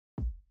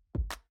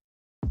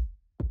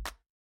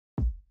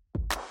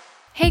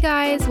Hey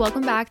guys,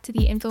 welcome back to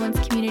the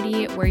Influence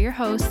Community. We're your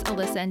hosts,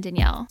 Alyssa and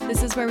Danielle.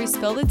 This is where we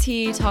spill the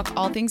tea, talk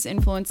all things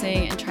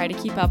influencing, and try to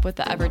keep up with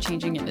the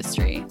ever-changing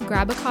industry.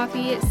 Grab a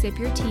coffee, sip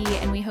your tea,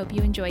 and we hope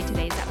you enjoy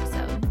today's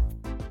episode.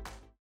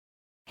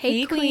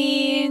 Hey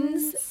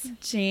queens!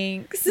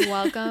 Jinx.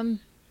 Welcome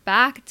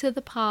back to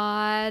the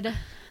pod.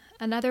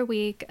 Another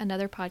week,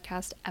 another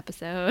podcast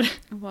episode.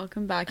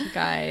 Welcome back, you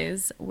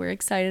guys. We're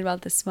excited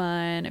about this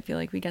one. I feel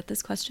like we get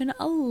this question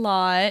a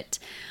lot.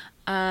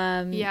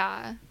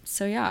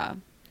 So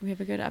we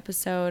have a good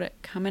episode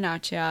coming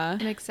at ya.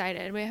 I'm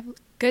excited. We have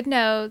good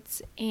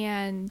notes,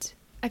 and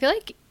I feel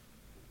like,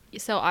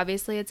 so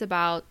obviously it's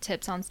about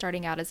tips on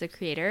starting out as a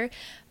creator,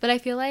 but I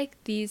feel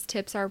like these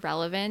tips are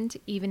relevant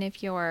even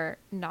if you're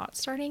not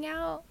starting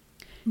out,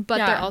 but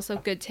they're also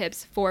good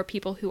tips for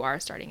people who are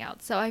starting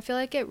out. So I feel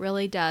like it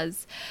really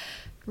does,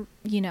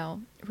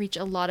 reach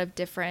a lot of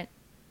different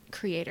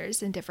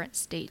creators in different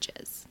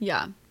stages.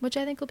 Yeah. Which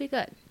I think will be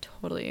good.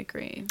 Totally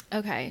agree.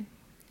 Okay.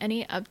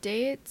 Any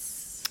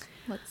updates?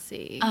 Let's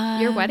see.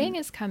 Your wedding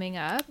is coming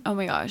up. Oh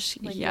my gosh.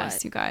 Like yes,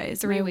 what? you guys.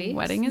 3 weeks My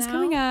wedding is now?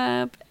 coming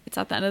up. It's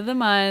at the end of the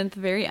month,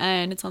 very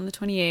end. It's on the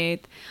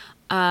 28th.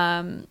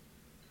 And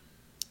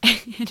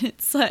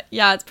it's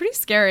it's pretty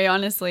scary,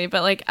 honestly,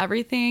 but like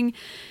everything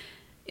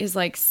is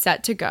like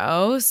set to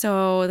go.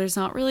 So there's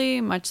not really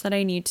much that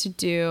I need to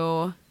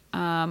do.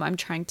 I'm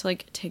trying to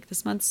like take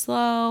this month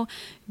slow,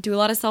 do a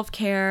lot of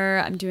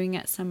self-care. I'm doing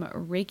some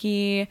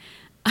Reiki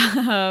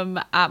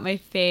at my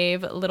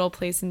fave little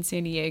place in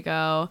San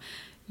Diego,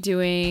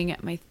 doing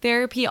my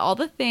therapy, all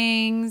the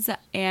things,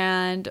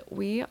 and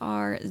we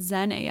are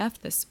Zen AF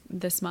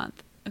this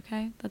month.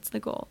 Okay, that's the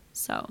goal.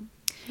 So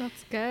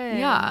That's good.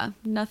 yeah,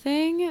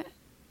 nothing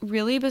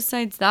really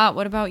besides that.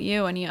 What about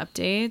you? Any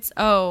updates?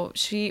 Oh,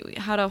 she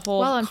had a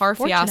whole car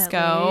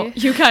fiasco.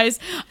 unfortunately, You guys,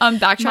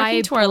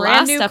 backtracking to our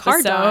last new car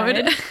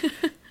episode.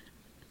 died.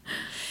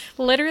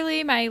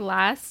 Literally, my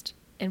last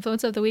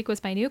influence of the week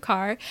was my new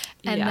car.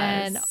 And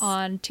then Yes.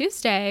 on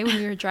Tuesday, when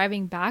we were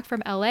driving back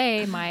from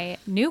LA, my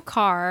new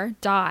car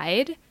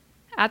died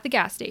at the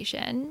gas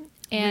station.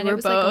 And we were it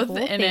was like a both whole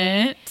in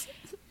thing. it.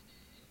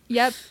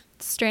 Yep.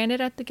 Stranded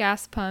at the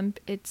gas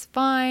pump. It's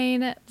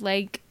fine.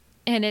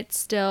 And it's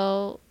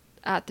still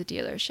at the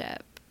dealership.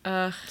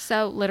 Ugh.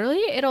 So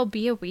literally, it'll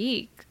be a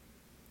week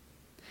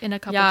in a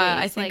couple days. Yeah,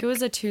 I think it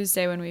was a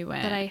Tuesday when we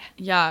went.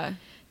 Yeah.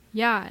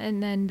 Yeah,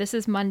 and then this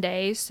is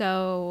Monday,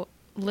 so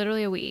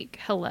literally a week.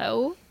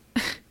 Hello?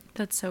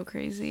 That's so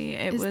crazy.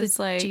 It Is was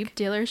the like Jeep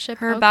dealership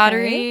her okay?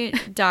 battery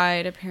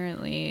died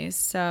apparently.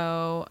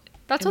 So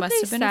That's it what must they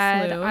have been a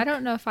said. fluke. I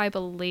don't know if I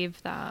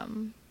believe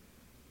them.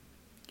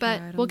 But Yeah, I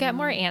don't we'll get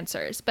more know.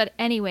 answers. But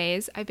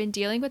anyways, I've been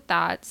dealing with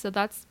that. So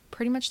that's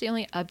pretty much the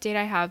only update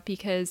I have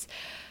because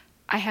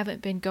I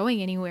haven't been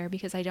going anywhere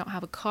because I don't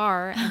have a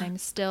car and I'm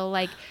still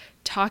like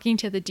talking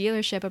to the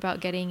dealership about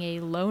getting a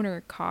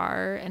loaner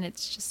car, and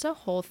it's just a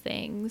whole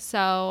thing.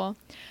 So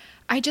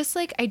I just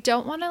I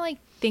don't want to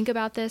think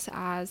about this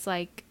as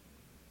like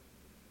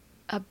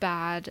a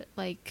bad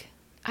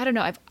I don't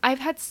know. I've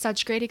had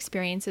such great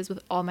experiences with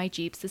all my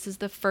Jeeps. This is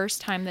the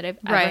first time that I've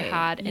ever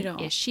had an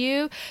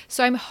issue.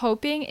 So I'm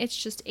hoping it's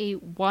just a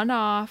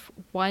one-off,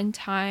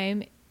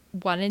 one-time,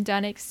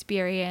 one-and-done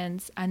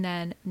experience, and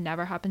then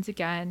never happens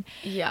again.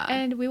 Yeah.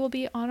 And we will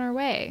be on our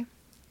way.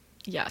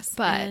 Yes.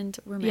 But and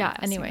we're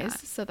anyways,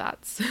 that. so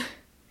that's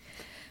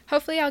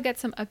hopefully I'll get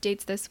some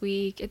updates this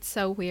week. It's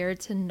so weird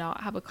to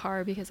not have a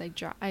car because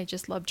I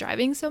just love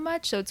driving so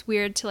much. So it's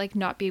weird to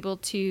not be able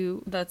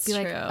to That's be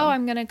true. like, oh,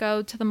 I'm gonna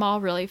go to the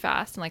mall really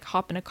fast and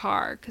hop in a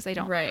car because I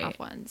don't have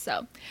one.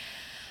 So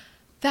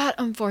that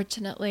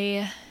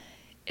unfortunately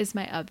is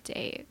my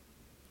update.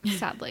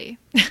 Sadly.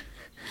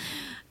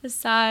 A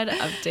sad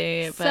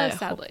update, So but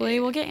sadly. hopefully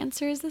we'll get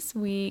answers this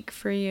week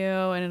for you,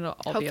 and it'll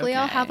all be okay. Hopefully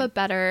I'll have a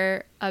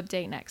better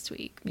update next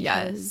week.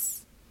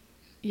 Yes.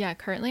 Yeah,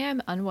 currently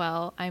I'm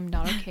unwell. I'm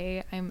not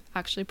okay. I'm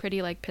actually pretty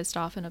pissed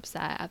off and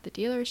upset at the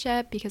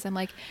dealership because I'm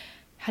like,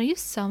 how do you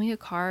sell me a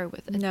car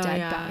with a dead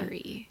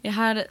battery? It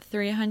had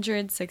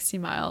 360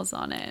 miles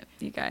on it,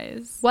 you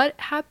guys. What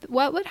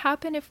would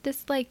happen if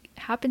this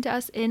happened to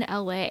us in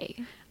LA?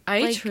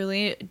 I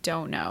truly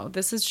don't know.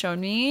 This has shown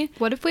me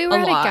What if we were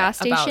at a lot gas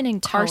station in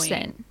about towing.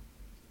 Carson?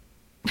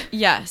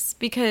 Yes,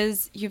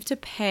 because you have to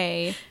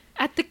pay.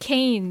 At the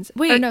Cane's.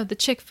 Wait. Or no, the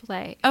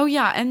Chick-fil-A. Oh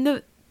yeah,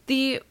 and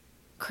the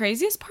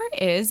craziest part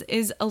is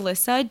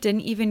Alyssa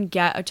didn't even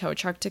get a tow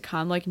truck to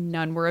come.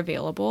 None were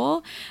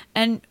available.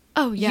 And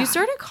Oh yeah. you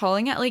started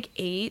calling at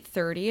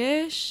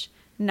 8:30ish,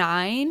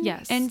 9.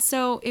 Yes. And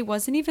so it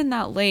wasn't even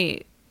that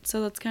late.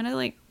 So that's kind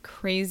of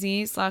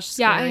crazy / scary.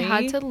 Yeah, I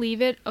had to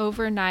leave it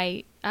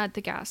overnight at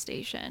the gas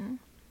station.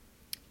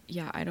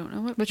 Yeah, I don't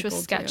know what Which was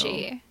people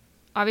sketchy. do.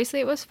 Obviously,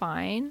 it was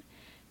fine,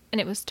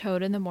 and it was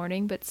towed in the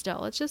morning, but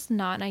still, it's just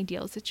not an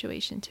ideal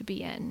situation to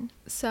be in.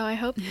 So I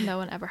hope no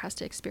one ever has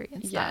to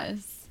experience that.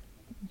 Yes.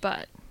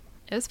 But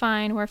it was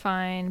fine. We're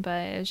fine,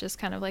 but it was just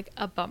kind of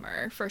a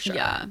bummer for sure.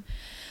 Yeah.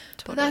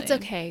 But Totally. that's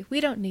okay. We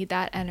don't need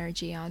that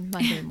energy on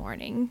Monday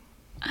morning.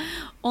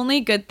 Only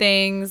good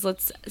things.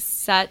 Let's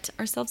set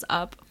ourselves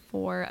up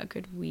for a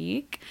good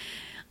week.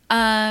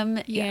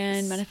 Yes.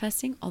 And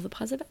manifesting all the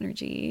positive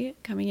energy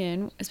coming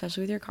in,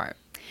 especially with your car.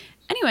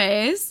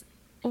 Anyways,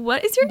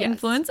 what is your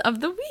influence of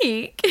the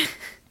week?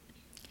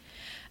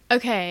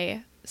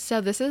 Okay,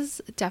 so this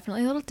is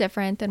definitely a little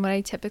different than what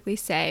I typically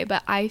say,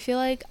 but I feel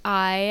like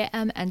I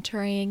am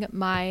entering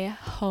my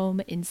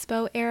home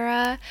inspo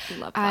era.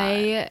 Love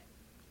that.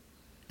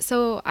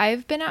 So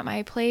I've been at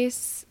my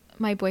place,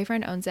 my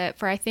boyfriend owns it,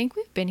 for I think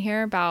we've been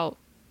here about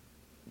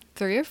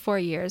 3 or 4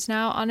 years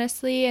now,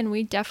 honestly, and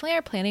we definitely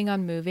are planning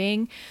on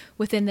moving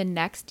within the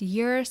next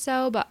year or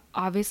so, but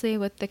obviously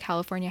with the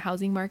California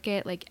housing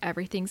market, like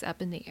everything's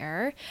up in the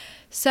air.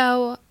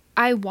 So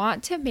I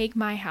want to make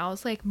my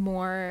house like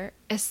more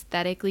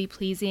aesthetically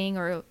pleasing,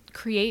 or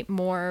create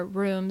more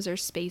rooms or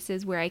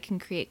spaces where I can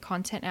create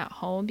content at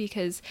home,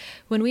 because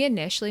when we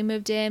initially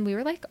moved in, we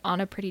were like on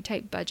a pretty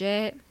tight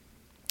budget.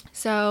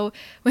 So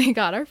we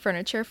got our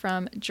furniture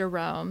from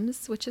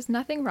Jerome's, which is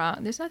nothing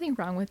wrong. There's nothing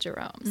wrong with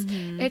Jerome's.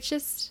 It's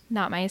just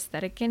not my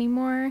aesthetic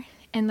anymore.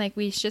 And like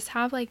we just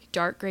have like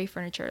dark gray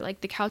furniture.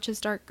 Like the couch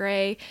is dark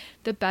gray,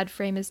 the bed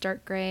frame is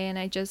dark gray, and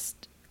I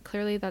just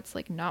clearly that's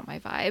like not my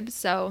vibe.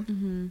 So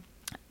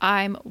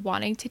I'm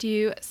wanting to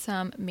do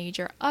some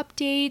major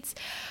updates.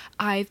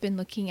 I've been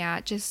looking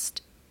at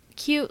just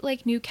cute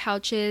like new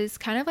couches,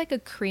 kind of like a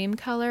cream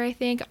color, I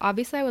think.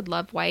 Obviously I would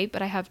love white,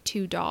 but I have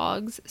 2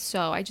 dogs,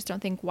 so I just don't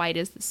think white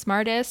is the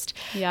smartest.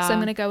 Yeah. So I'm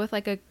gonna go with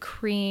like a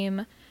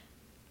cream,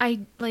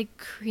 I like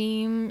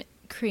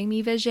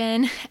creamy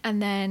vision,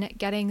 and then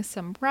getting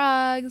some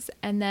rugs,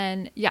 and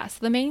then so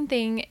the main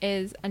thing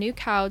is a new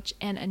couch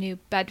and a new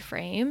bed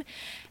frame,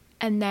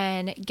 and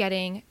then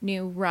getting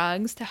new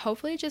rugs to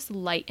hopefully just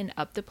lighten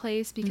up the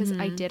place, because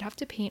I did have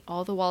to paint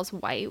all the walls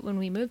white when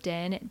we moved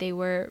in. They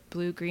were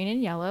blue, green,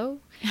 and yellow,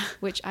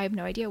 which I have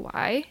no idea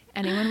why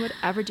anyone would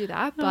ever do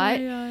that. But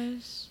oh my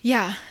gosh.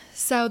 yeah,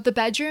 so the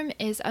bedroom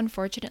is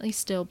unfortunately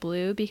still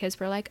blue, because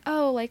we're like,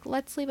 oh, like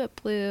let's leave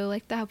it blue,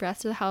 like the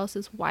rest of the house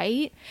is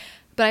white.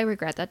 But I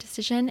regret that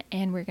decision,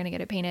 and we're gonna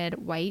get it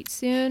painted white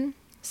soon.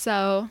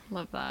 So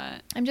Love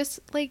that. I'm just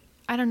like,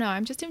 I don't know,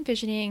 I'm just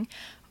envisioning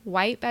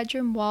white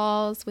bedroom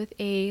walls with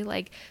a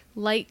like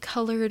light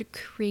colored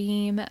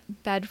cream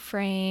bed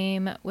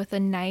frame with a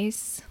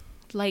nice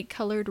light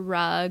colored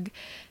rug,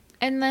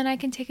 and then I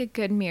can take a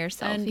good mirror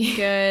And selfie.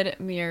 good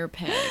mirror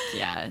pic,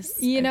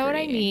 yes. You know what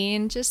I agree.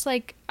 mean? Just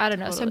like, I don't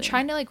know. So I'm Totally.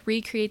 trying to like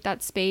recreate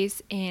that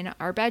space in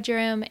our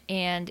bedroom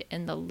and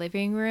in the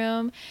living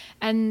room,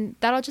 and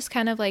that'll just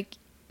kind of like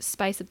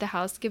spice up the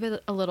house, give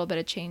it a little bit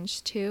of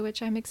change too,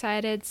 which I'm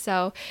excited.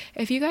 So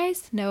if you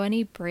guys know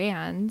any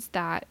brands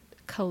that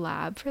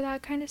collab for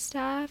that kind of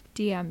stuff,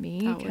 DM me,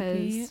 That would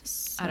be because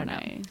so I don't know,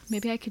 nice.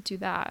 maybe I could do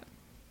that.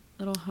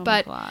 Little home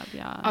But collab,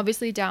 yeah.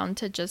 Obviously down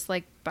to just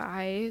like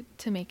buy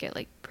to make it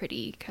like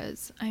pretty,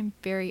 because I'm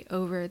very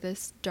over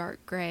this dark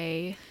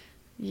gray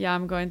Yeah,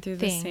 I'm going through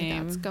the thing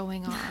same. that's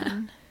going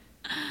on.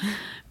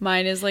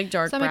 Mine is like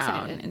dark So I'm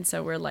brown, excited. and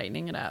so we're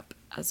lightening it up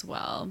as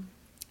well.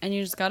 And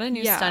you just got a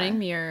new Yeah. stunning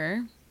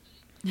mirror.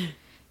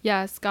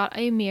 Yes, got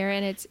a mirror,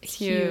 and it's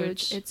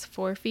huge. huge. It's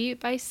 4 feet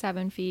by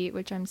 7 feet,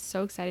 which I'm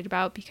so excited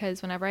about,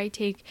 because whenever I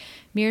take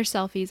mirror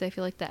selfies, I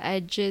feel like the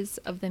edges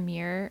of the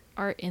mirror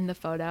are in the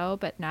photo,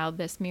 but now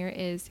this mirror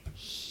is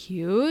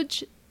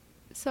huge,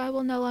 so I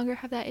will no longer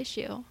have that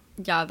issue.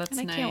 Yeah, that's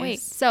And I nice. can't wait.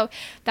 So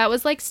that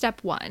was like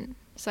step 1.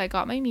 So I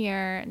got my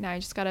mirror. Now I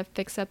just got to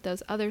fix up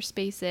those other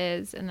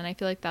spaces, and then I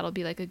feel like that'll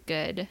be like a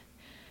good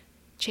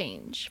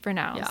change for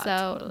now. Yeah,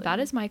 So totally.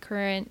 that is my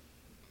current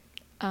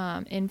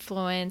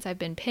influence. I've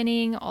been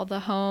pinning all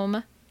the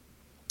home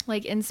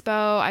like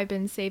inspo. I've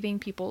been saving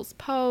people's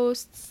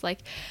posts, like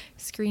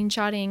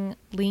screenshotting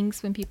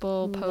links when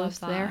people Love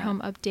post their that.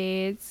 home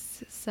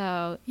updates.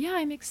 So yeah,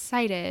 I'm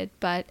excited.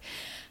 But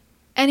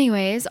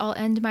anyways, I'll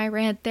end my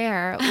rant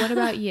there. What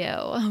about you?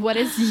 What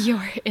is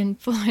your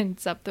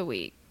influence of the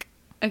week?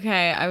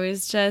 Okay, I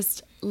was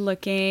just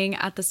looking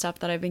at the stuff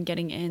that I've been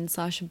getting in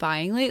 /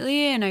 buying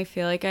lately, and I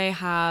feel like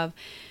I've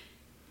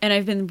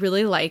been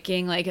really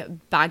liking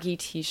like baggy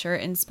t-shirt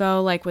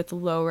inspo, like with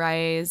low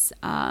rise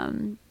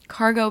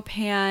cargo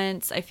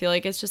pants. I feel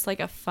like it's just like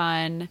a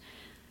fun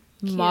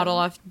Cute. model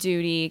off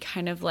duty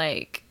kind of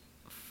like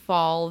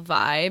fall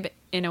vibe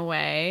in a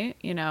way,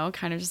 you know,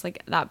 kind of just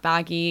like that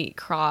baggy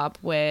crop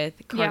with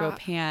cargo Yeah.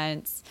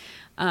 pants,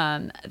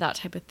 that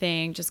type of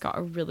thing. Just got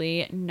a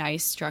really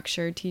nice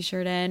structured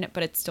t-shirt in,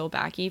 but it's still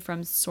baggy,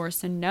 from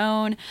Source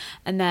Unknown.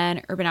 And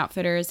then Urban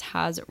Outfitters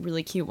has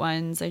really cute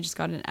ones. I just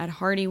got an Ed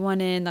Hardy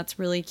one in that's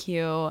really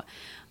cute.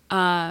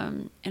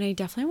 And I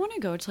definitely want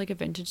to go to like a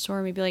vintage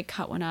store, maybe like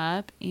cut one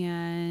up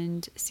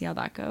and see how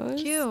that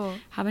goes. Cute.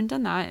 Haven't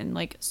done that in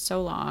like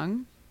so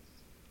long.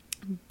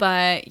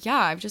 But yeah,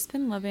 I've just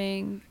been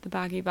loving the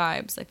baggy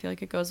vibes. I feel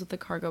like it goes with the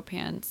cargo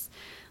pants,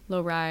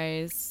 low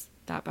rise,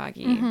 that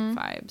baggy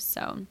vibes.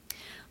 So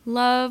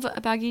love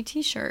a baggy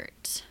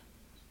t-shirt.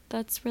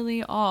 That's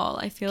really all.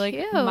 I feel like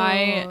Cute.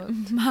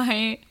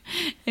 my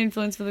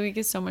influence for the week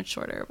is so much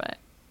shorter, but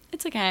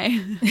it's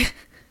okay.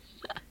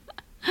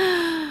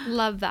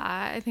 Love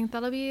that. I think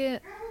that'll be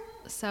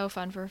so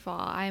fun for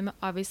fall. I'm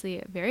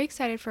obviously very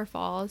excited for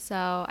fall,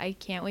 so I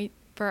can't wait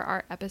for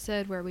our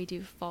episode where we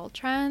do fall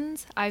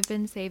trends. I've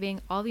been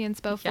saving all the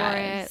inspo for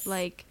it, Yes.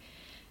 like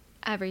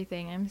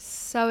everything. I'm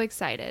so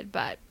excited,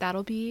 but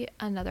that'll be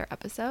another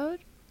episode.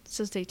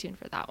 So stay tuned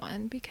for that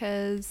one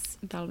because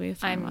That'll be a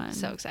fun I'm one.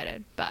 so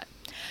excited. But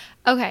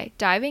okay,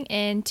 diving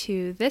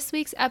into this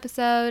week's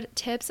episode,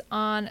 tips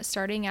on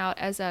starting out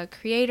as a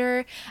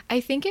creator. I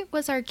think it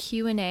was our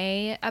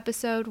Q&A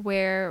episode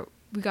where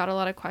we got a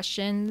lot of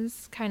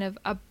questions kind of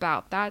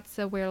about that.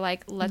 So we're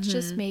like, let's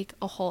just make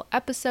a whole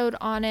episode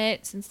on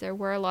it since there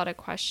were a lot of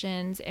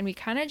questions, and we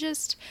kind of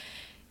just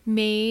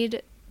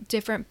made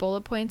different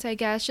bullet points, I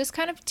guess, just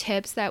kind of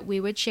tips that we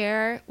would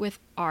share with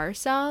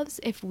ourselves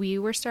if we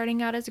were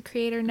starting out as a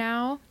creator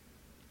now.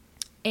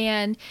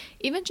 And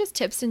even just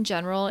tips in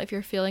general, if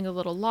you're feeling a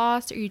little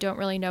lost or you don't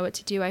really know what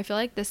to do, I feel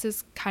like this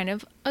is kind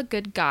of a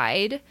good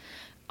guide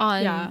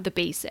on the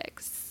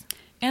basics.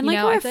 And you like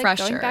know, a I feel like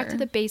refresher. going back to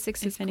the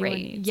basics is if anyone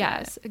great. needs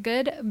Yes, it. a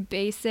good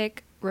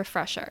basic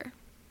refresher.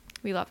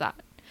 We love that.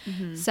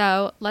 Mm-hmm.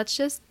 So let's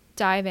just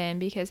dive in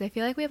because I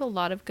feel like we have a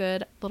lot of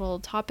good little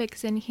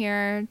topics in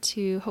here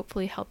to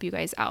hopefully help you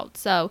guys out.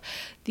 So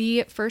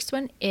the first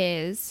one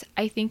is,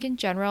 I think in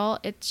general,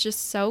 it's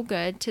just so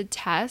good to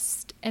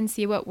test and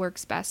see what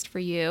works best for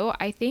you.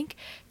 I think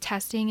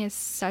testing is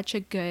such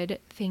a good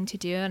thing to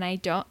do, and I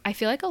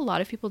feel like a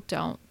lot of people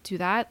don't do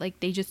that. Like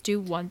they just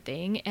do one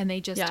thing and they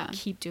just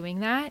keep doing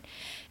that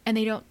and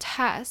they don't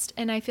test.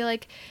 And I feel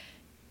like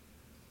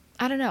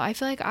I don't know. I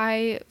feel like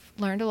I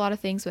learned a lot of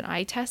things when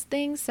I test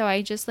things. So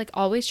I just like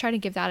always try to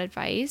give that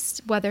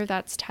advice, whether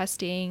that's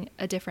testing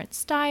a different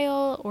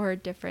style or a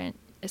different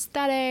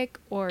aesthetic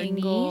or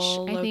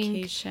Angle, niche.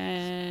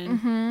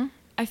 location.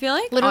 I feel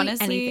like Literally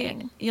honestly,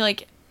 anything. you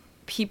like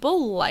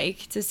people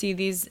like to see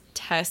these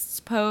tests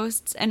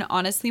posts, and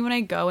honestly, when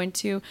I go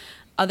into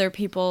other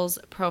people's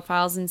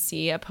profiles and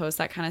see a post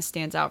that kind of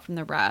stands out from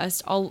the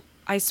rest,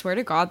 I swear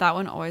to God, that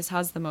one always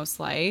has the most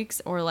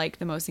likes or like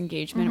the most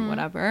engagement,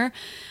 whatever.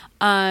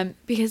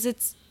 Because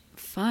it's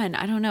fun.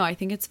 I don't know. I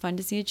think it's fun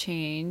to see a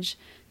change.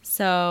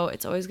 So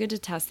it's always good to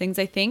test things.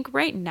 I think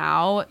right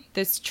now,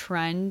 this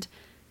trend,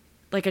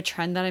 like a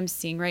trend that I'm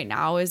seeing right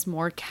now is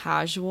more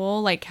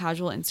casual, like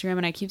casual Instagram.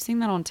 And I keep seeing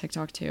that on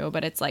TikTok too,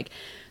 but it's like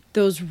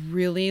those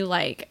really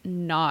like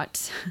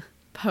not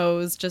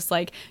posed, just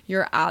like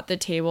you're at the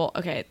table.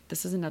 Okay,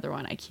 this is another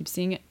one. I keep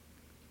seeing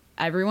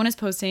everyone is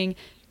posting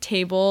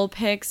table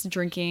pics,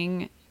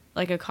 drinking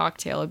like a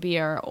cocktail, a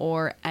beer,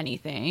 or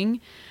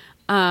anything.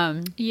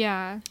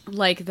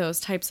 Like those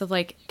types of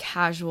like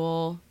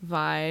casual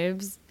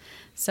vibes.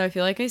 So I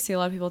feel like I see a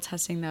lot of people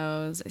testing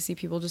those. I see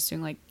people just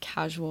doing like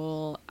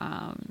casual,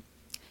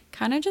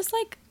 kind of just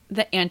like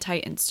the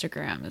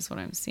anti-Instagram is what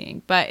I'm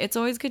seeing. But it's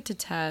always good to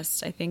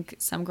test. I think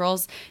some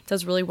girls it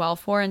does really well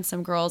for, and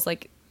some girls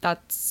like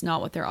that's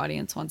not what their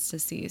audience wants to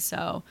see.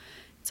 So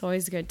it's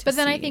always good to see. But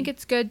then I think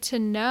it's good to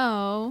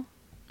know,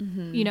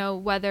 you know,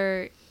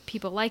 whether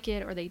people like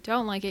it or they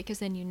don't like it, because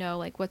then you know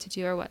like what to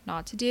do or what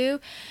not to do.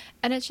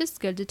 And it's just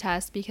good to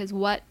test because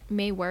what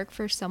may work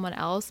for someone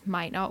else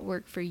might not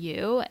work for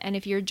you. And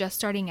if you're just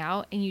starting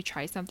out and you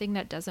try something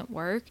that doesn't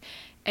work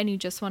and you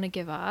just want to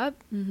give up,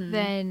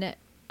 then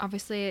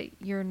obviously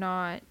you're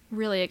not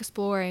really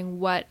exploring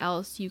what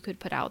else you could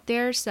put out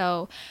there.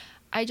 So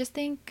I just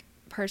think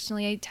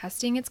personally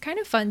testing, it's kind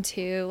of fun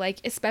too, like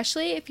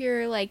especially if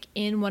you're like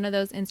in one of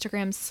those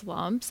Instagram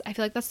slumps. I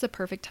feel like that's the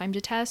perfect time to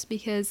test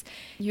because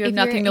you have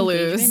nothing to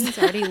lose. It's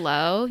already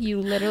low. You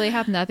literally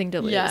have nothing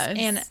to lose. Yes.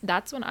 And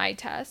that's when I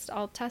test.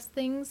 I'll test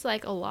things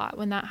like a lot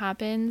when that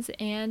happens.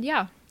 And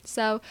yeah,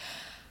 so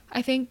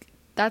I think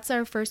that's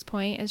our first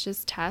point, is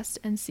just test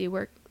and see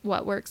what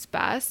works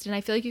best. And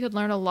I feel like you could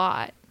learn a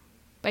lot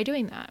by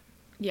doing that.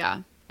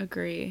 Yeah,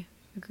 agree.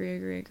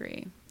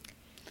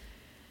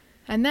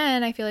 And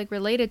then I feel like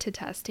related to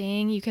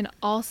testing, you can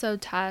also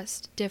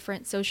test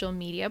different social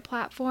media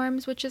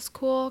platforms, which is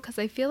cool because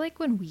I feel like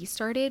when we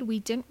started, we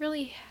didn't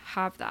really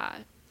have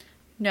that.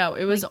 No,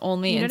 it was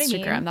only you know Instagram.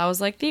 what I mean? That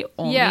was like the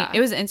only. Yeah. It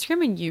was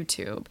Instagram and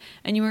YouTube.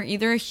 And you were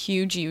either a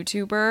huge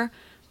YouTuber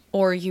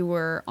or you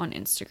were on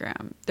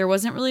Instagram. There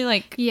wasn't really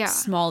like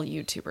small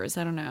YouTubers.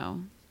 I don't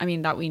know. I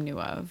mean, that we knew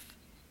of.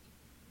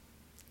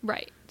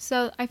 Right.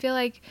 So I feel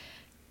like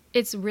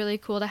it's really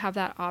cool to have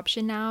that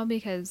option now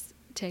because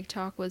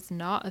TikTok was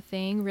not a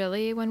thing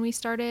really when we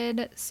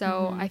started.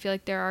 So I feel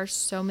like there are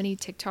so many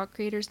TikTok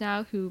creators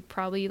now who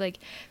probably like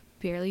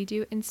barely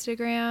do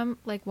Instagram.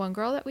 Like one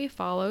girl that we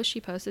follow,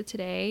 she posted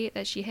today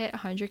that she hit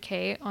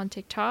 100K on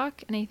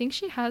TikTok, and I think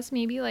she has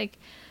maybe like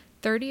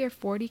 30 or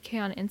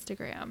 40K on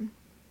Instagram.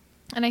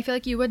 And I feel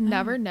like you would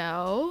never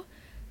know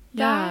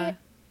that.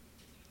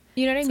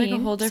 You know what I mean? Like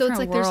a whole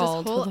different there's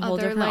world this whole with a whole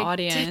other different like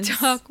audience.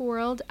 TikTok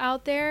world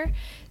out there.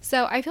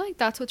 So I feel like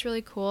that's what's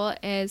really cool,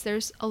 is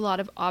there's a lot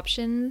of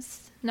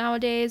options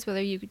nowadays,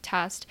 whether you could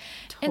test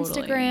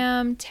Totally.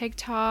 Instagram,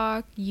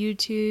 TikTok,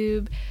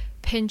 YouTube,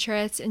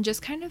 Pinterest, and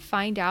just kind of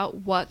find out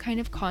what kind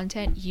of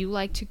content you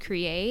like to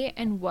create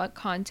and what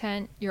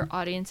content your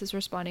audience is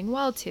responding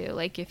well to.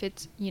 Like if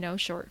it's,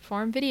 short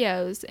form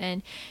videos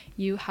and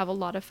you have a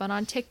lot of fun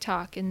on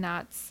TikTok and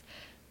that's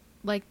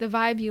like the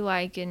vibe you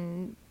like,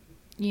 and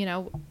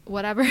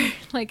whatever.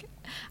 Like,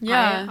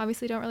 Yeah. I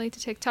obviously don't relate to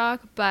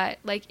TikTok, but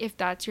like if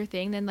that's your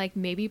thing, then like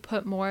maybe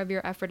put more of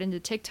your effort into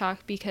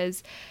TikTok,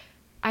 because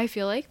I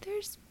feel like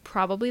there's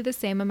probably the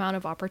same amount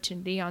of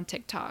opportunity on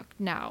TikTok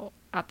now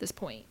at this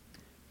point.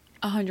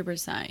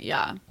 100%.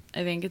 Yeah.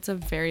 I think it's a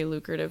very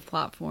lucrative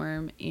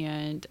platform,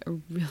 and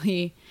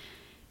really,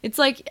 it's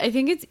like, I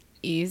think it's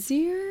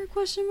easier,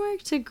 question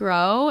mark, to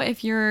grow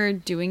if you're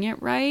doing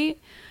it right.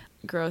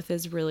 Growth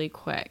is really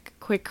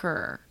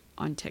quicker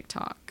on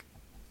TikTok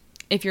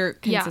if you're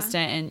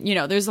consistent.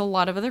 And there's a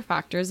lot of other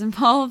factors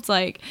involved,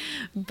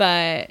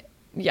 but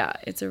yeah,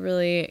 it's a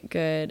really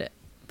good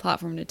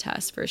platform to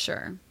test for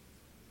sure.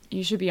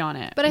 You should be on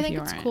it. But I think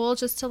it's cool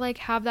just to like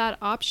have that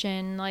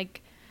option.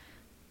 Like,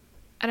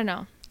 I don't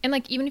know. And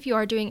like even if you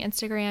are doing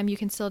Instagram, you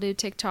can still do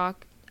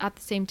TikTok at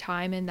the same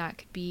time, and that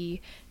could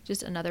be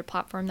just another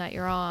platform that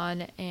you're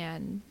on.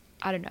 And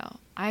I don't know.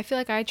 I feel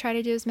like I try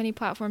to do as many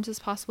platforms as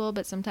possible,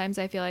 but sometimes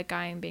I feel like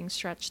I am being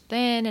stretched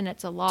thin and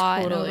it's a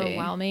lot and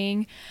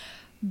overwhelming.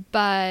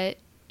 But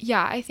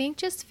yeah, I think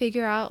just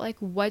figure out like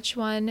which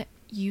one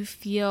you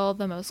feel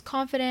the most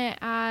confident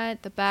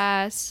at, the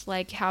best,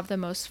 like have the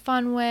most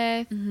fun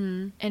with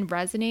and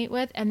resonate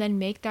with, and then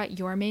make that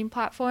your main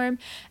platform.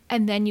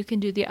 And then you can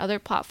do the other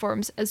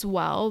platforms as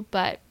well.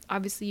 But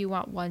obviously you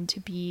want one to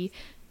be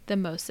the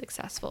most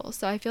successful.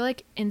 So I feel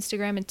like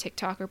Instagram and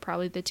TikTok are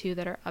probably the two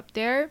that are up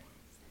there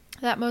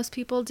that most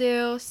people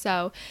do.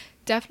 So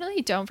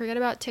definitely don't forget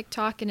about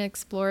TikTok and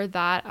explore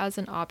that as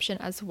an option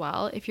as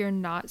well if you're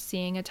not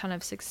seeing a ton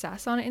of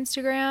success on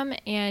Instagram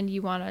and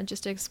you want to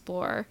just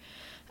explore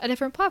a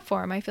different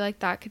platform. I feel like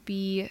that could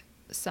be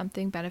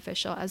something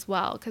beneficial as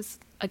well, because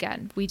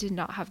again, we did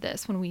not have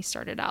this when we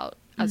started out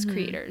as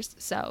creators,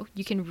 so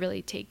you can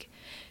really take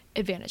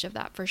advantage of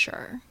that for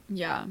sure.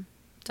 Yeah,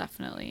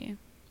 definitely.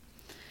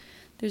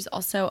 There's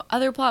also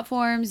other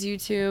platforms,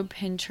 YouTube,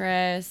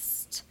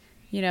 Pinterest,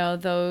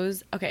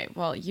 those. Okay,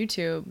 well,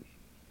 YouTube,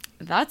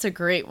 that's a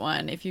great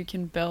one if you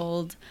can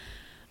build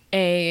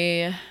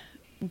a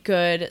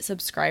good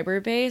subscriber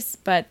base,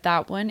 but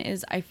that one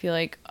is, I feel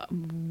like,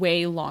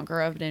 way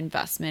longer of an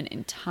investment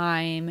in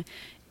time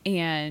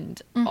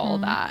and all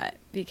that,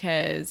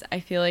 because I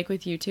feel like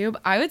with YouTube,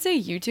 I would say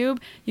YouTube,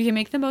 you can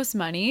make the most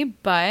money,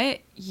 but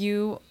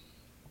you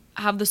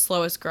have the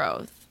slowest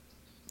growth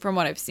from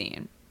what I've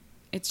seen.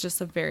 It's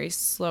just a very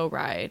slow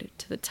ride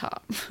to the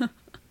top.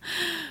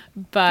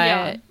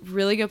 But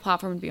really good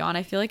platform to be on.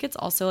 I feel like it's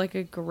also like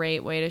a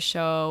great way to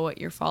show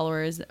your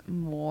followers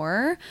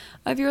more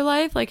of your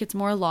life. Like it's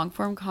more long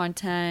form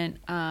content.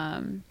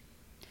 And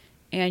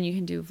you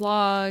can do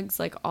vlogs,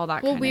 like all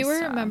that kind of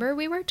stuff. Remember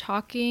we were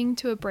talking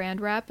to a brand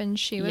rep and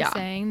she was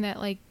saying that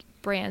like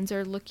brands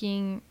are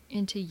looking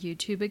into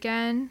YouTube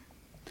again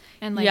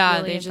and like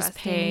really they just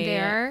pay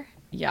there.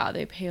 Yeah,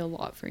 they pay a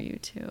lot for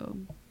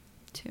YouTube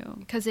too,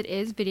 because it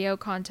is video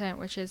content,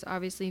 which is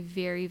obviously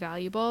very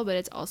valuable, but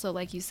it's also,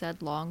 like you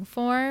said, long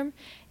form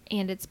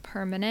and it's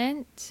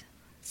permanent.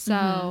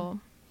 So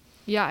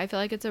yeah, I feel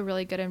like it's a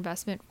really good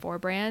investment for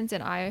brands.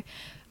 And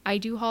I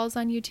do hauls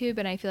on YouTube,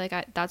 and I feel like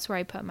that's where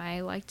I put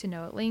my like to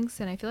know it links,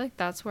 and I feel like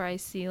that's where I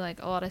see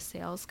like a lot of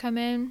sales come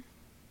in.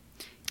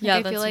 Yeah,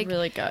 I that's feel like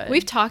really good.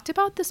 We've talked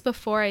about this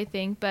before, I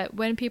think, but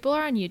when people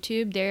are on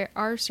YouTube, they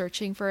are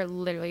searching for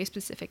literally a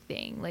specific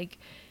thing. Like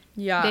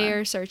they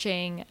are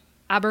searching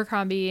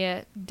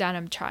Abercrombie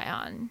denim try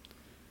on,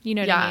 you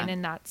know what I mean?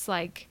 And that's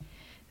like,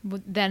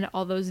 then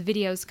all those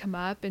videos come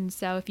up. And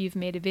so if you've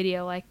made a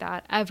video like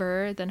that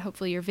ever, then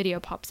hopefully your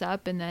video pops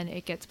up and then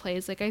it gets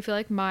plays. Like I feel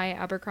like my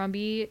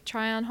Abercrombie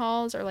try on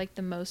hauls are like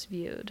the most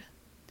viewed.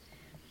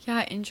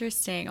 Yeah,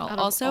 interesting.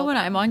 Also, when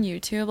I'm on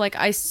YouTube, like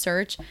I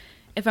search,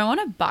 if I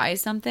want to buy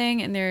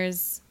something and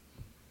there's,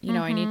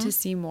 I need to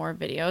see more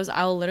videos,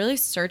 I'll literally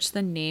search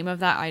the name of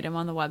that item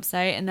on the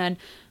website, and then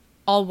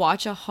I'll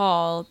watch a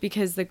haul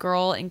because the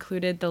girl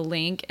included the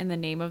link and the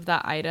name of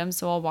that item.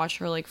 So I'll watch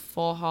her like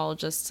full haul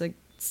just to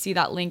see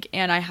that link,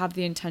 and I have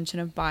the intention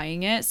of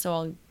buying it. So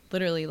I'll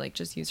literally like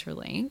just use her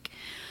link.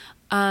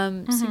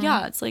 So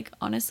yeah, it's like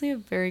honestly a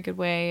very good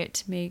way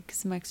to make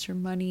some extra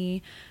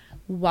money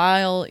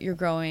while you're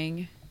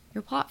growing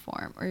your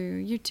platform or your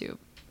YouTube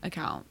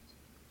account.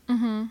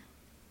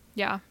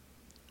 Yeah,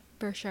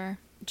 for sure.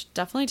 Which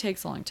definitely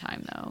takes a long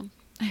time though.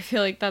 I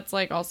feel like that's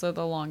like also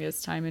the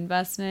longest time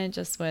investment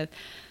just with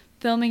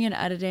filming and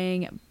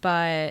editing,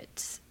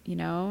 but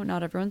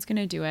not everyone's going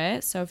to do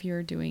it. So if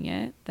you're doing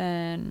it,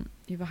 then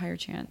you have a higher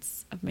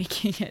chance of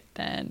making it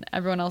than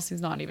everyone else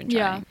who's not even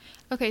trying.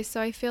 Yeah. Okay,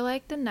 so I feel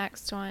like the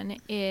next one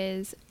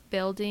is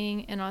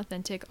building an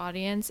authentic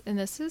audience, and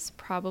this is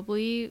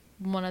probably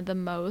one of the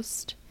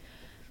most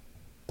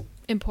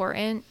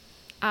important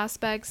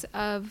aspects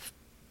of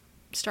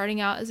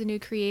starting out as a new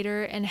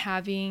creator and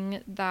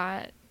having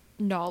that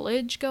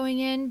knowledge going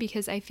in,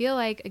 because I feel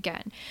like,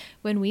 again,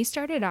 when we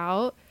started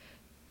out,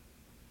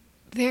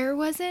 there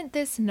wasn't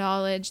this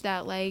knowledge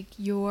that like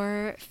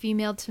your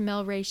female to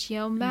male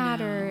ratio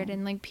mattered, No.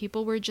 and like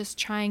people were just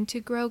trying to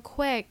grow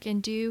quick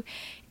and do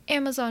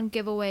Amazon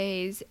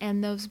giveaways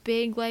and those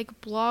big like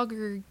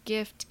blogger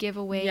gift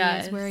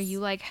giveaways where Yes. you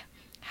like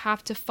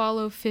have to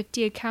follow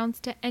 50 accounts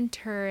to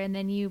enter, and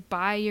then you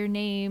buy your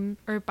name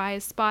or buy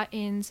a spot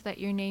in so that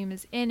your name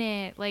is in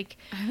it. Like,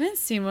 I haven't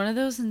seen one of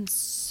those in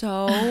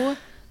so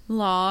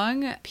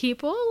long.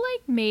 people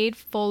like made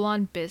full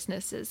on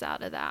businesses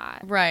out of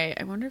that. Right.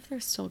 I wonder if they're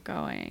still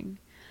going.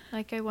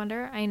 Like, I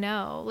wonder, I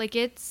know. Like,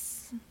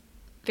 it's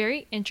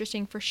very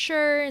interesting for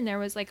sure. And there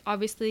was like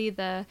obviously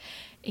the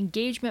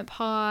engagement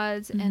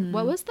pods. And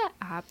what was the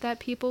app that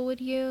people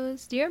would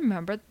use? Do you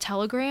remember?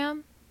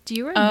 Telegram? Do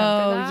you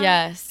remember that?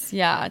 Yes.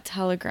 Yeah.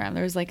 Telegram.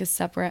 There was like a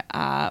separate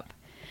app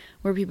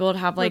where people would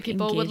have Where like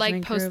people would like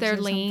engagement post their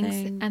groups or links,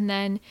 something. and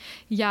then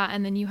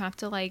and then you have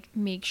to like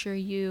make sure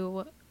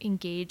you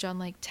engage on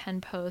like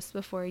 10 posts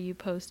before you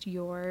post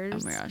yours.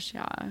 Oh my gosh,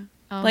 yeah.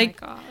 Oh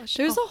Like, my gosh.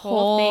 there's a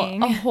whole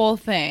thing. a whole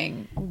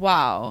thing.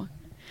 Wow.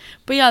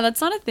 But yeah,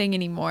 that's not a thing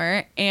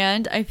anymore.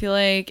 And I feel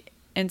like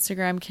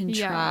Instagram can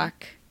Yeah.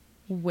 track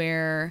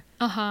where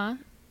Uh-huh.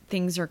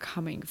 things are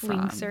coming from.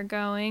 Links are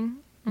going.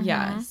 Mhm.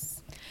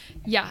 Yes.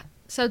 Yeah.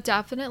 So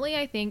definitely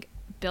I think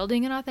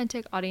building an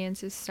authentic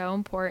audience is so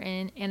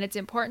important, and it's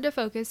important to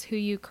focus who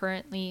you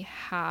currently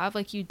have.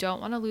 Like, you don't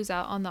want to lose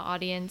out on the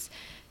audience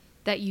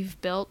that you've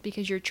built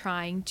because you're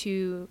trying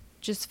to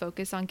just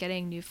focus on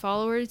getting new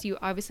followers. You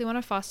obviously want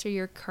to foster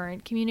your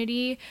current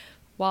community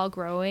while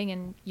growing,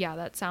 and yeah,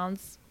 that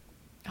sounds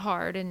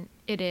hard, and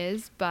it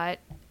is, but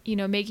you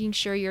know, making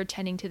sure you're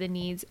tending to the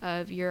needs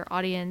of your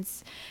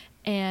audience.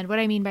 And what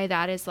I mean by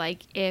that is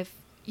like, if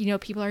you know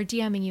people are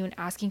DMing you and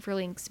asking for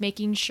links,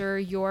 making sure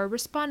you're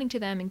responding to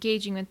them,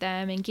 engaging with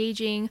them,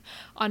 engaging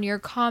on your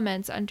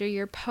comments under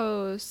your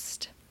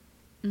post,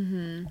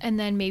 and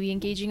then maybe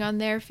engaging on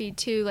their feed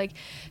too. Like,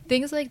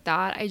 things like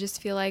that I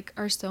just feel like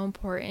are so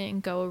important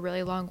and go a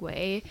really long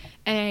way.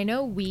 And I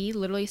know we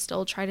literally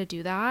still try to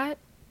do that.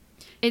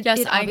 It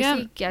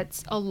obviously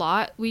gets a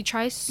lot. We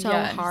try so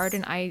Yes. hard,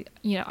 and I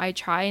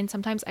try, and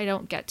sometimes I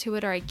don't get to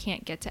it or I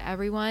can't get to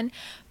everyone,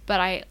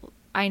 but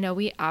I know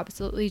we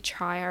absolutely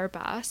try our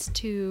best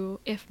to,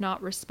 if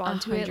not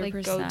respond to it, like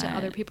go to 100%.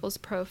 other people's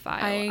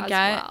profile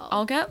well.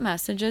 I'll get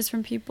messages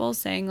from people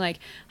saying like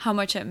how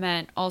much it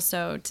meant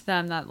also to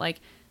them, that like,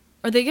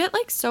 or they get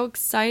like so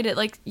excited.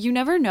 Like, you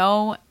never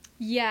know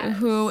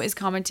who is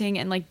commenting,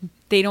 and like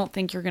they don't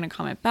think you're gonna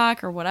comment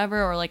back or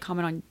whatever, or like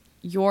comment on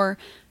your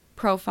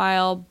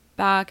profile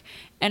back.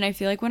 And I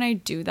feel like when I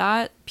do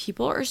that,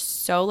 people are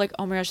so like,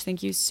 oh my gosh,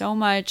 thank you so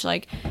much,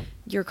 like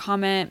your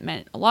comment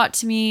meant a lot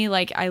to me,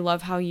 like I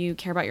love how you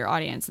care about your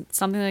audience,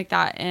 something like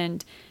that.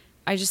 And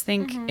I just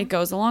think it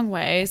goes a long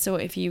way. So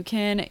if you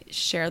can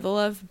share the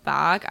love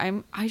back,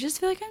 I just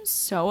feel like I'm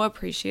so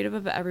appreciative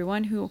of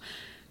everyone who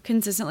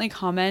consistently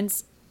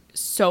comments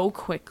so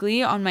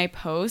quickly on my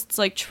posts.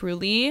 Like,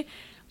 truly,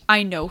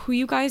 I know who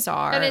you guys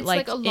are. And it's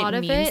like a lot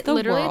of it,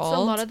 literally, it's a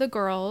lot of the the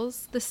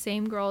girls, the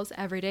same girls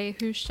every day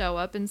who show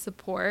up and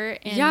support.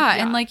 And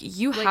and like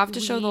you like, have to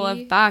show the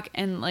love back,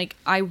 and like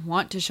I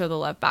want to show the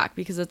love back,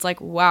 because it's like,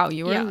 wow,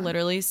 you are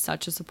literally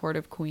such a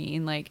supportive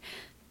queen. Like,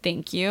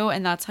 thank you.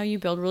 And that's how you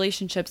build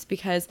relationships,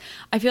 because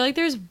I feel like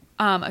there's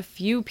a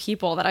few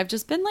people that I've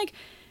just been like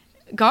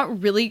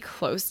got really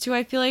close to.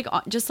 I feel like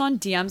just on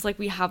DMs, like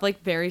we have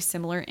like very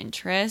similar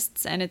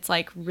interests, and it's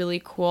like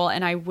really cool.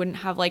 And I wouldn't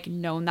have like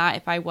known that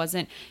if I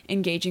wasn't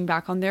engaging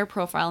back on their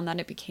profile, and then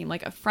it became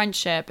like a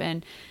friendship.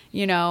 And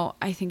you know,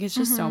 I think it's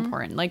just so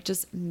important. Like,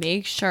 just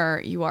make sure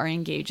you are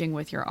engaging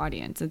with your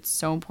audience. It's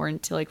so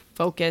important to like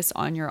focus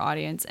on your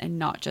audience and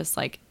not just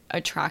like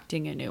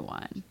attracting a new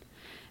one.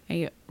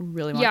 I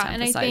really want to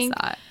emphasize and I think,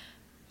 that.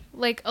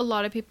 Like, a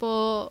lot of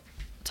people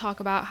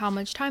talk about how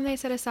much time they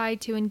set aside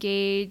to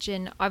engage,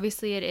 and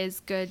obviously it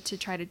is good to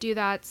try to do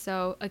that.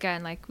 So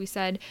again, like we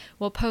said,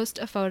 we'll post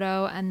a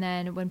photo, and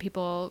then when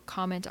people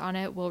comment on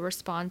it, we'll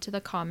respond to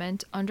the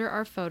comment under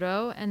our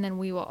photo, and then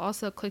we will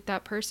also click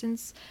that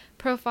person's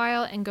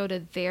profile and go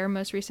to their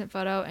most recent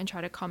photo and try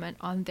to comment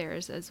on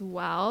theirs as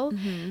well.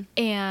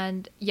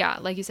 And yeah,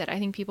 like you said, I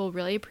think people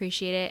really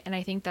appreciate it, and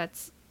I think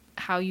that's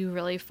how you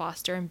really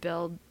foster and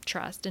build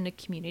trust in a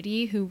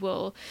community who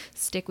will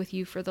stick with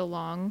you for the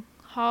long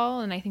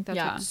haul. And I think that's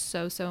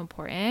what's so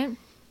important.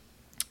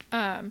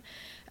 And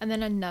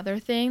then another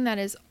thing that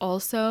is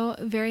also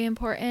very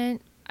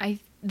important,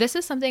 this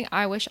is something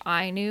I wish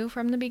I knew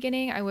from the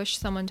beginning, I wish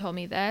someone told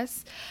me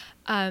this,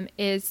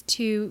 is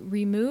to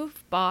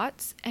remove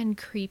bots and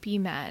creepy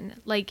men.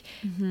 Like,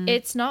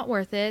 it's not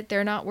worth it.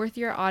 They're not worth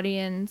your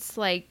audience.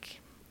 Like,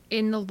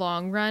 in the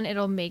long run,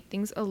 it'll make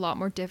things a lot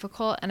more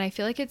difficult. And I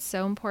feel like it's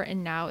so important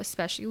now,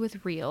 especially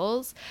with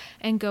Reels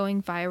and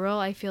going viral.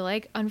 I feel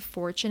like,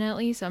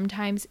 unfortunately,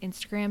 sometimes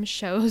Instagram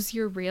shows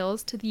your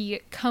Reels to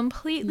the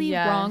completely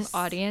wrong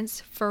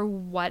audience for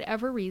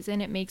whatever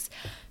reason. It makes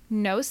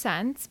no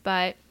sense,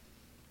 but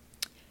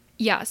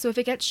Yeah, so if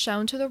it gets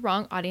shown to the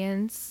wrong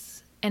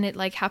audience and it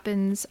like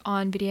happens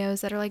on videos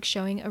that are like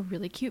showing a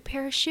really cute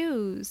pair of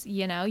shoes,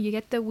 you know, you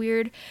get the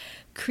weird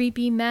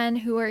creepy men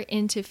who are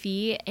into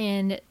feet,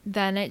 and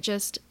then it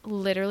just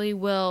literally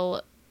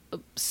will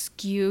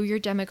skew your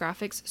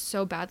demographics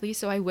so badly.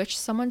 So I wish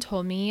someone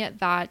told me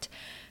that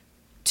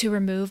to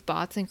remove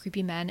bots and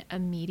creepy men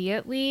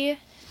immediately.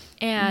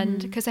 And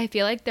because I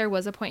feel like there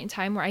was a point in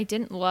time where I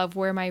didn't love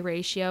where my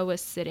ratio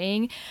was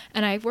sitting.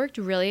 And I've worked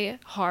really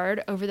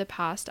hard over the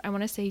past, I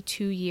want to say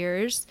 2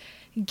 years,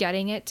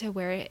 getting it to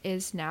where it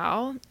is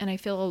now. And I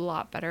feel a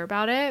lot better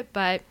about it.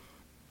 But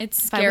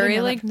It's if I would've scary,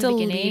 known that like from the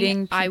beginning,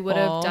 deleting people. I would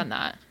have done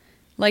that.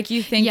 Like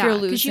you think Yeah, you're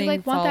 'cause losing you,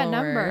 like, want that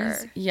followers.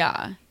 number.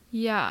 Yeah.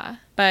 Yeah.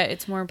 But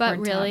it's more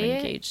important to really,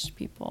 have engaged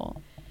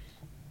people.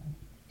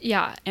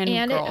 Yeah. And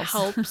it girls.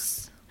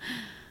 helps.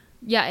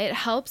 Yeah, it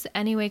helps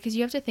anyway, because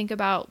you have to think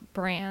about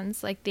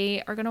brands. Like,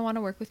 they are going to want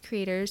to work with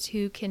creators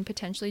who can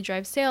potentially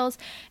drive sales.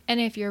 And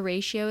if your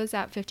ratio is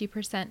at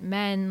 50%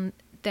 men,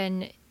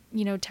 then,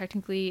 you know,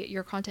 technically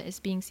your content is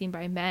being seen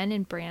by men,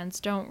 and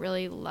brands don't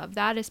really love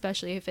that,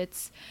 especially if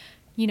it's,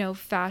 you know,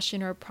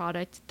 fashion or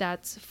product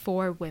that's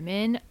for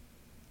women.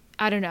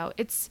 I don't know.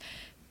 It's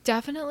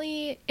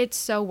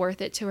so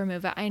worth it to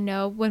remove it. I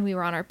know when we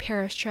were on our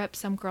Paris trip,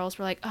 some girls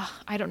were like, oh,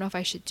 I don't know if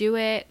I should do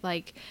it.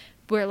 Like,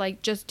 we're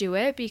like, just do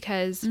it,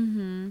 because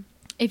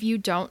if you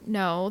don't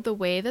know, the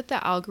way that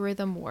the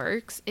algorithm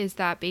works is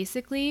that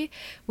basically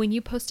when you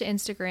post to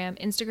Instagram,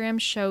 Instagram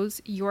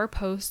shows your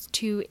post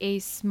to a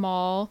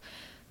small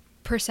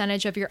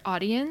percentage of your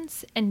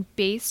audience, and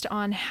based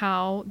on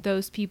how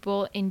those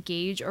people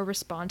engage or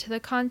respond to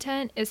the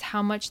content is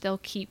how much they'll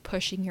keep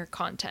pushing your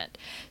content.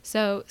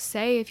 So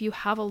say if you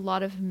have a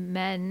lot of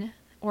men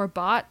or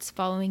bots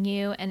following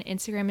you and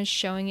Instagram is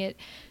showing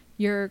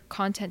your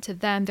content to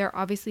them, they're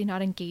obviously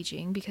not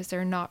engaging because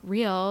they're not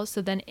real.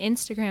 So then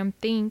Instagram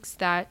thinks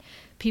that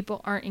people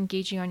aren't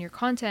engaging on your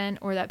content,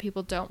 or that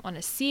people don't want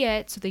to see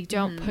it, so they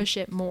don't push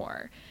it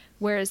more.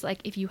 Whereas like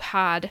if you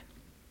had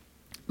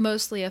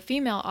mostly a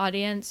female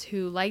audience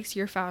who likes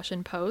your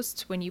fashion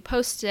posts when you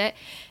post it,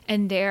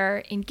 and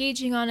they're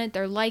engaging on it,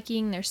 they're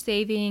liking, they're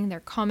saving, they're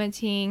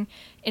commenting,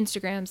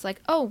 Instagram's like,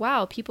 oh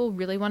wow, people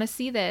really want to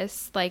see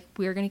this, like,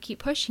 we're going to keep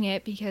pushing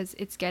it because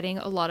it's getting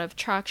a lot of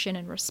traction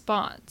and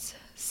response.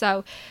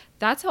 So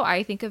that's how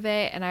I think of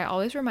it. And I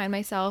always remind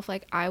myself,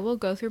 like, I will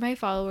go through my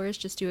followers,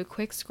 just do a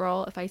quick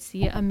scroll. If I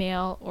see a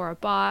male or a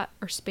bot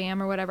or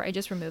spam or whatever, I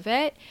just remove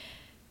it.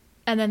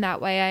 And then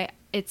that way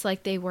it's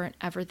like they weren't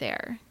ever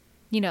there.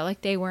 You know,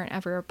 like they weren't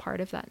ever a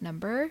part of that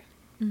number.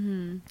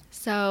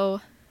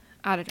 So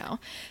I don't know.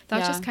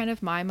 That's just kind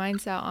of my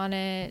mindset on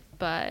it.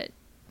 But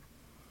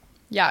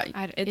yeah,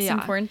 it's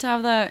important to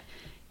have that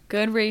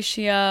good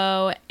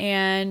ratio,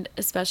 and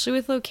especially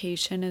with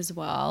location as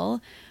well.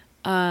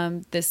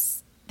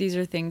 These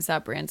are things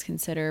that brands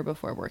consider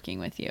before working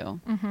with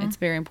you. It's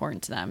very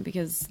important to them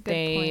because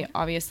they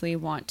obviously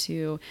want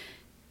to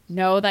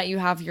know that you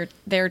have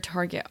their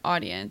target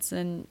audience,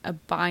 and a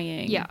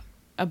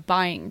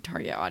buying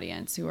target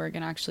audience who are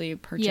going to actually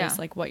purchase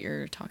like what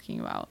you're talking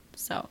about.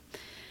 So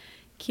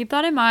keep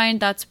that in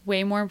mind. That's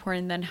way more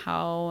important than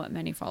how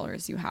many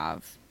followers you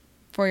have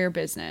for your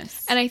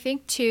business. And I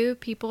think too,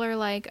 people are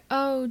like,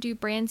 oh, do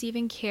brands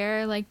even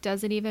care? Like,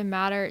 does it even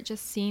matter? It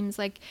just seems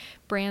like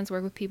brands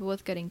work with people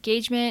with good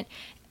engagement.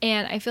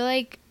 And I feel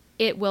like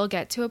it will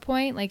get to a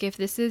point, like if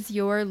this is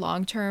your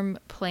long-term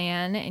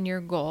plan and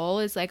your goal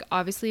is like,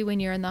 obviously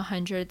when you're in the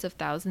hundreds of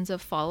thousands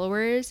of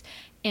followers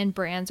and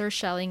brands are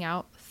shelling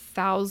out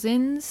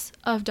thousands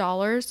of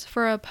dollars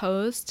for a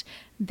post,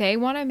 they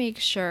want to make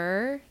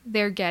sure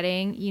they're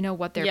getting, you know,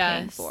 what they're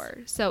paying for.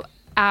 So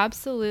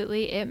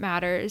absolutely it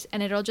matters,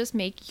 and it'll just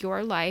make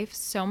your life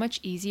so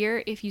much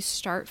easier if you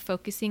start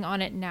focusing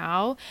on it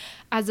now,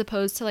 as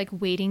opposed to like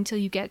waiting till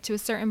you get to a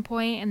certain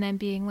point and then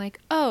being like,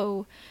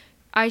 oh,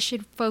 I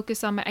should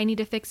focus on I need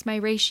to fix my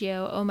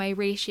ratio. Oh, my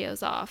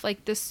ratio's off.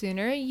 Like, the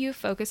sooner you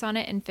focus on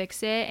it and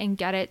fix it and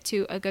get it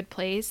to a good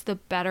place, the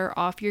better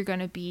off you're going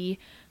to be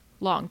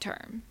long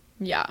term.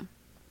 Yeah.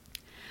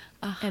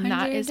 100%. And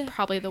that is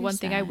probably the one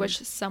thing I wish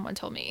someone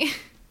told me.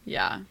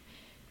 Yeah.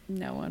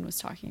 No one was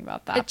talking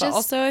about that. But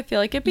also I feel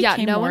like it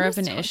became more of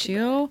an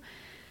issue.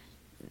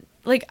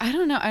 Like, I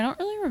don't know. I don't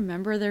really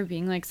remember there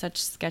being like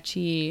such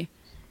sketchy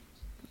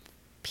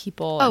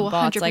people and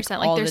bots 100%.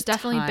 Like there's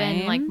definitely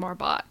been like more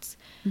bots.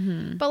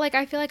 But like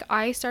I feel like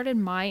I started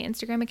my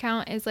Instagram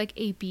account as like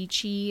a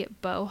beachy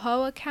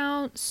boho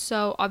account,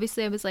 so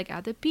obviously I was like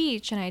at the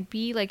beach and I'd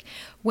be like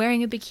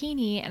wearing a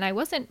bikini, and I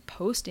wasn't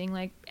posting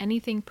like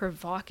anything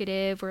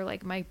provocative, or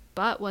like my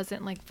butt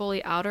wasn't like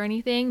fully out or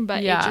anything,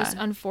 but it just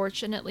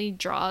unfortunately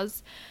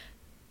draws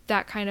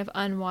that kind of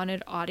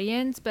unwanted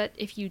audience. But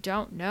if you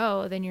don't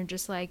know, then you're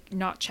just like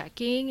not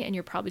checking, and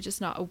you're probably just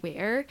not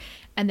aware.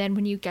 And then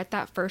when you get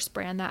that first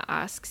brand that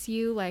asks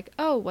you like,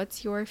 oh,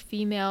 what's your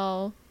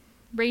female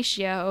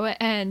ratio,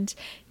 and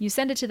you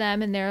send it to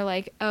them and they're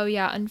like, oh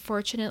yeah,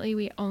 unfortunately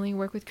we only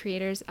work with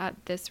creators at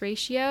this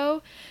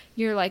ratio,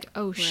 you're like,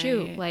 oh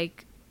shoot,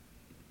 like,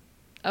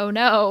 oh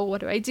no, what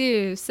do I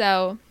do?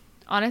 So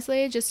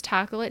honestly, just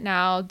tackle it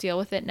now, deal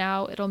with it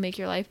now. It'll make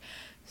your life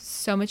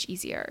so much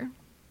easier.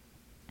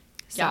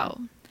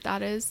 So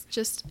that is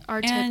just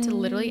our tip to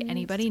literally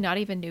anybody, not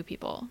even new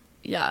people.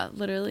 Yeah,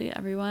 literally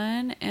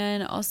everyone.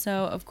 And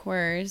also, of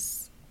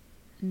course,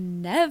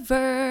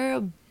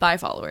 never buy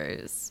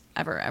followers.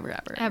 Ever, ever,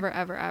 ever. Ever,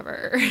 ever,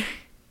 ever.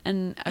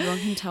 And everyone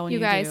can tell when you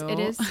guys,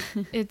 do.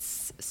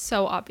 it's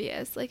so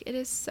obvious. Like, it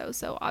is so,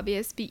 so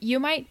obvious. But you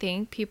might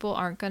think people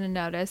aren't going to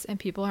notice and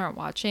people aren't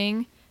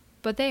watching,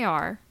 but they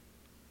are.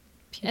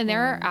 And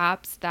there are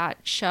apps that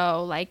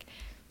show, like,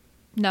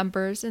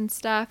 numbers and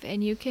stuff,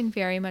 and you can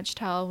very much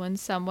tell when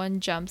someone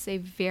jumps a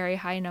very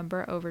high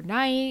number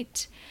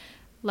overnight.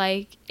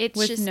 Like, it's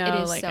with just, no,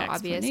 it is like, so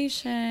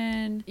obvious.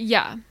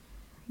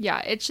 Yeah,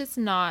 it's just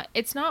not,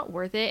 it's not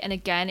worth it. And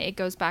again, it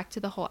goes back to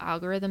the whole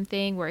algorithm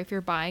thing, where if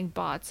you're buying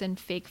bots and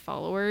fake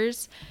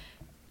followers,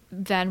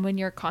 then when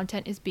your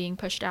content is being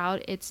pushed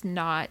out, it's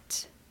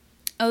not.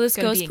 Oh, this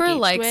goes for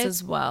likes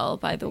as well,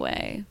 by the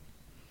way.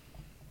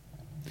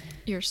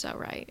 You're so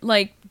right.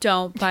 Like,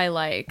 don't buy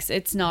likes.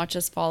 It's not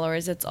just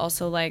followers, it's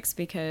also likes,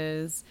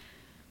 because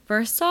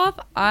first off,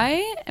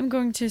 I am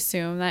going to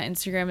assume that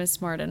Instagram is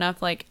smart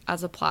enough, like,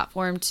 as a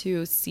platform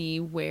to see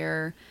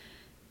where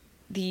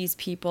these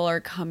people are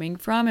coming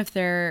from, if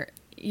they're,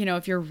 you know,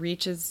 if your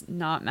reach is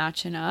not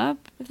matching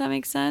up, if that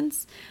makes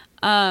sense.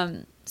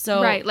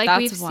 So right, like, that's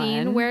we've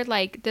seen where,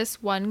 like,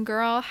 this one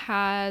girl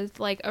has,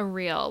 like, a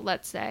reel,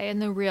 let's say,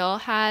 and the reel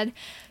had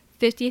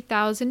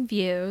 50,000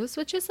 views,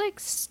 which is, like,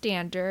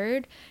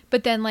 standard,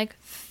 but then, like,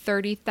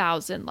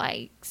 30,000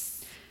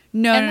 likes.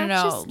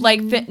 No.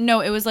 Like,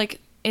 no, it was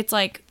like, it's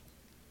like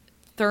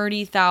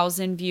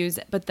 30,000 views,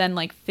 but then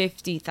like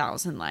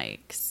 50,000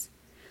 likes.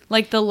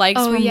 Like, the likes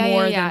were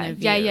more than the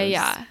views.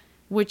 Yeah.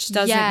 Which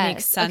doesn't make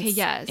sense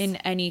in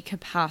any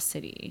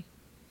capacity.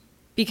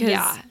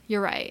 Because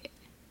you're right.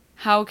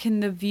 How can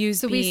the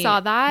views be we saw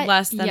that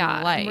less than the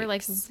likes? And we're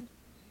like,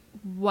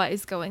 what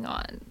is going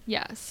on?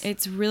 Yes.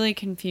 It's really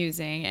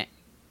confusing.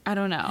 I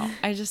don't know.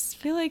 I just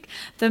feel like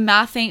the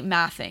math ain't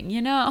mathing,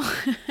 you know?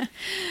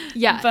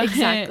 Yeah,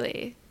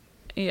 exactly.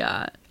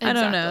 Yeah. Exactly. I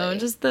don't know.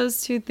 Just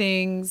those two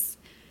things.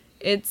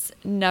 It's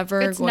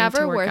never going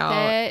to work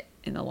out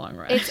in the long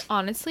run. It's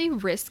honestly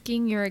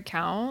risking your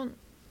account.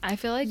 I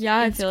feel like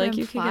I feel like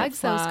you flags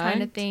can get those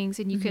kind of things,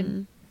 and you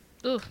can.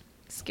 Ugh,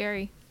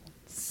 scary.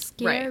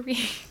 Right.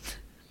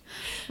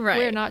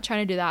 We're not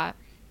trying to do that.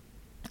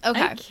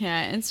 Okay. I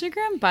can't.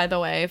 Instagram, by the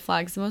way,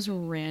 flags the most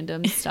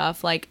random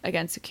stuff, like,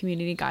 against the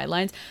community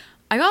guidelines.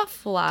 I got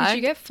flagged. Did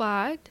you get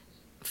flagged?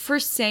 For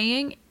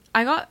saying,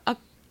 I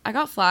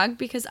got flagged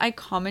because I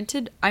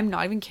commented, I'm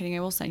not even kidding,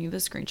 I will send you the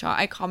screenshot.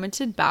 I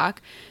commented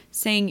back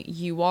saying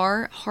 "you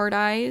are" heart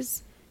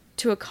eyes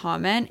to a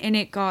comment, and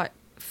it got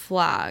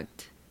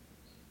flagged.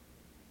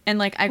 And,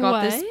 like, I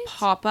got this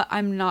pop-up.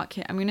 I'm not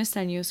kidding. I'm going to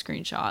send you a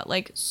screenshot.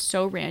 Like,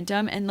 so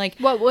random. And, like,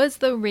 what was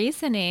the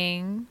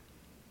reasoning?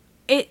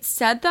 It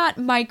said that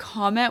my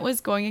comment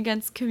was going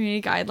against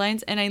community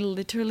guidelines, and I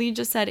literally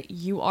just said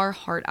 "you are"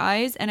 heart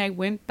eyes, and I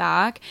went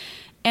back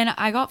and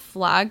I got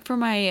flagged for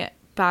my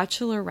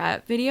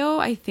bachelorette video,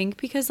 I think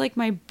because, like,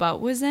 my butt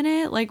was in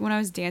it, like, when I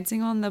was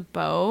dancing on the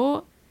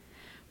boat.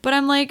 But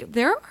I'm like,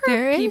 there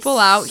are people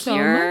out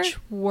here so much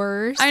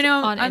worse. I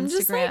know, on I'm Instagram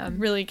just, like,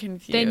 really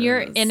confused. Than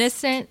your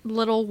innocent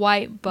little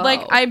white bow.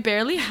 Like, I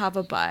barely have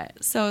a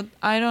butt, so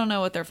I don't know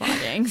what they're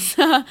flagging.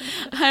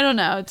 I don't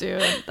know,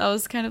 dude. That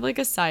was kind of like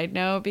a side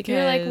note, because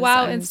you're like,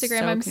 wow, I'm Instagram,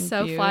 so I'm confused.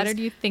 so flattered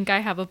you think I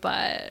have a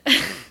butt.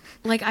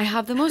 Like, I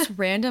have the most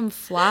random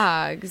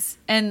flags,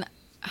 and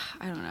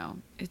I don't know.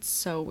 It's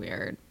so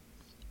weird.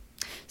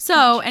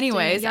 So,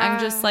 anyways, I'm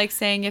just, like,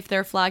 saying, if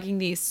they're flagging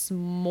these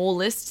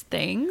smallest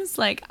things,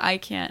 like, I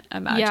can't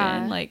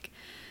imagine, like,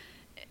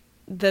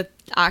 the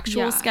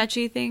actual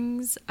sketchy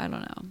things. I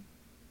don't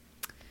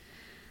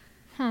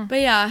know.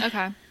 But yeah.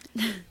 Okay.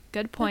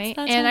 Good point.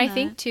 And I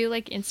think, too,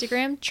 like,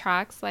 Instagram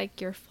tracks,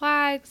 like, your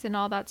flags and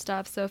all that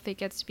stuff. So if it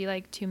gets to be,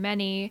 like, too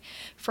many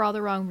for all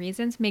the wrong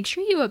reasons, make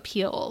sure you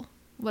appeal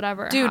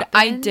whatever happens,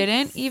 I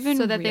didn't even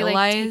so that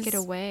realize they, like, take it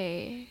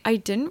away. I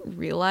didn't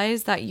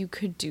realize that you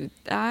could do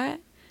that.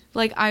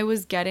 Like, I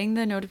was getting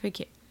the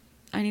notification.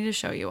 I need to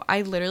show you.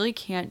 I literally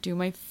can't do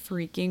my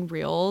freaking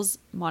Reels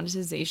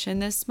monetization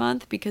this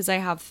month because I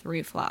have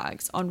 3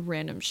 flags on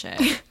random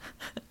shit.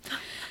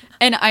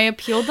 And I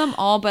appealed them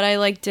all, but I,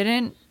 like,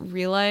 didn't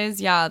realize,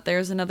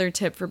 there's another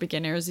tip for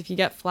beginners. If you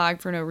get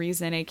flagged for no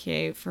reason,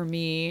 aka for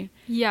me,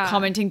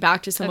 commenting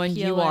back to someone,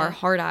 "you are"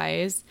 heart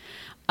eyes,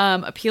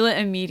 appeal it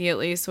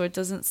immediately so it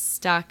doesn't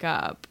stack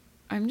up.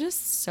 I'm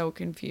just so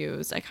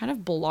confused. I kind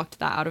of blocked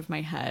that out of my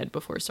head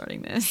before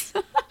starting this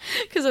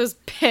because I was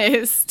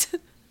pissed.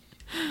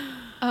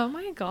 Oh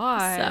my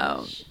god.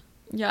 So,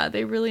 yeah,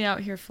 they really out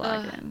here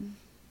flagging.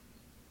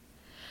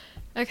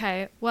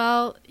 Okay,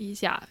 well,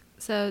 yeah.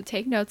 So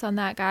take notes on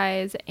that,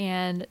 guys.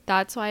 And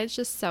that's why it's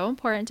just so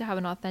important to have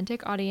an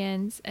authentic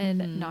audience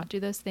and not do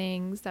those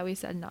things that we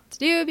said not to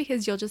do,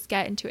 because you'll just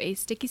get into a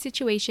sticky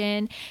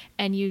situation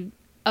and you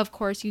of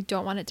course, you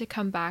don't want it to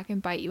come back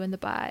and bite you in the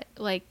butt,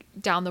 like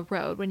down the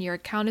road when your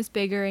account is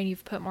bigger and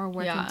you've put more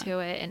work into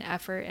it and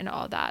effort and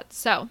all that.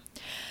 So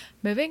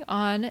moving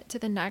on to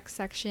the next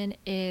section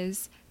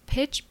is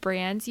pitch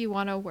brands you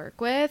want to work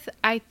with.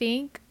 I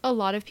think a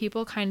lot of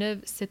people kind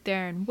of sit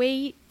there and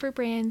wait for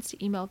brands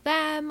to email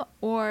them,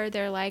 or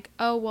they're like,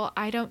 oh, well,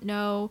 I don't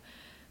know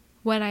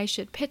when I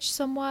should pitch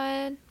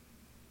someone.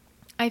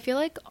 I feel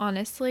like,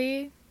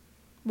 honestly,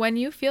 when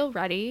you feel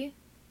ready,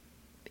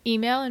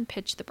 email and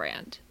pitch the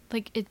brand.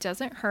 Like, it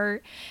doesn't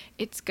hurt.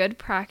 It's good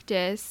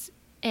practice.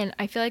 And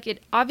I feel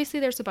like obviously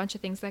there's a bunch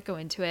of things that go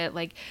into it.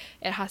 Like,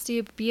 it has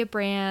to be a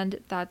brand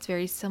that's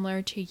very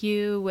similar to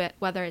you,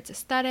 whether it's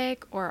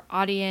aesthetic or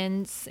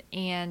audience.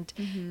 And,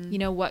 you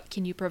know, what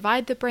can you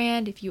provide the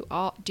brand? If you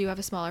all do have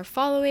a smaller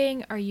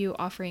following, are you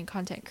offering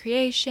content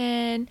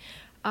creation?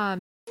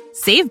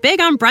 Save big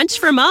on brunch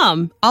for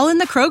mom, all in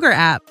the Kroger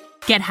app.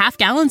 Get half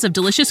gallons of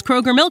delicious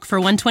Kroger milk for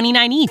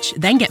 $1.29 each.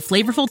 Then get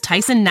flavorful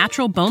Tyson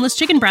natural boneless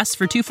chicken breasts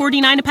for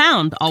 $2.49 a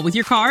pound, all with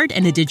your card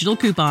and a digital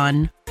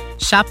coupon.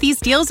 Shop these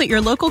deals at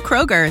your local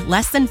Kroger,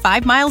 less than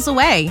 5 miles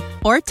away.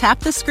 Or tap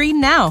the screen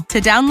now to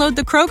download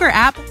the Kroger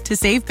app to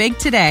save big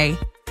today.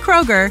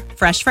 Kroger,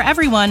 fresh for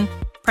everyone.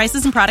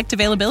 Prices and product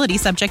availability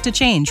subject to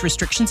change.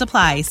 Restrictions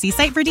apply. See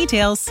site for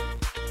details.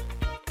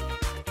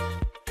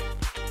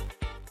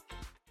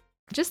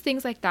 Just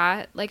things like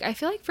that. Like, I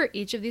feel like for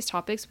each of these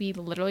topics, we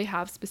literally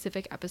have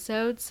specific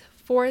episodes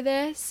for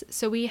this.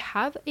 So we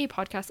have a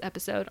podcast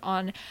episode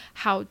on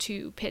how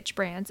to pitch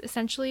brands,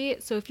 essentially.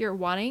 So if you're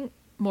wanting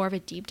more of a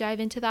deep dive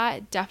into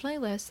that, definitely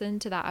listen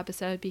to that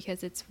episode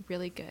because it's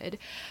really good.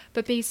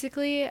 But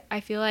basically, I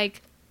feel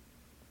like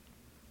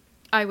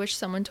I wish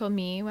someone told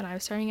me when I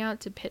was starting out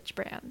to pitch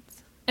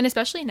brands. And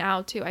especially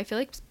now, too. I feel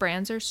like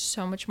brands are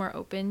so much more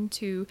open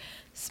to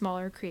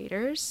smaller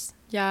creators.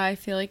 Yeah, I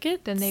feel like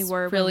it than they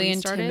were really when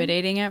we started.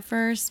 intimidating at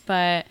first,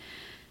 but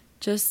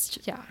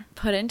just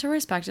put it into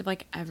perspective,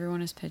 like,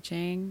 everyone is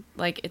pitching.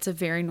 Like, it's a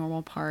very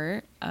normal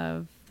part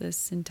of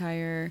this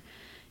entire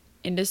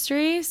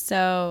industry.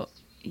 So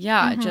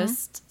yeah,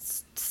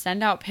 just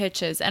send out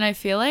pitches. And I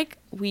feel like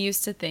we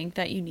used to think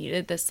that you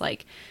needed this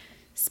like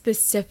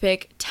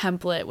specific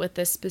template with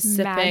this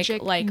specific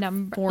magic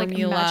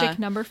formula, like magic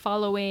number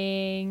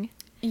following.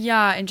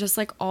 Yeah, and just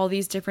like all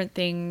these different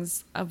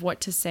things of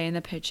what to say in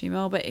the pitch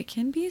email, but it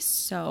can be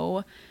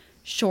so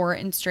short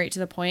and straight to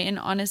the point. And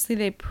honestly,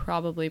 they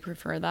probably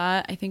prefer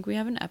that. I think we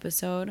have an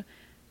episode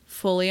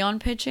fully on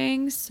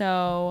pitching.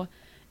 So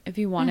if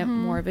you want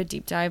more of a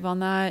deep dive on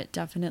that,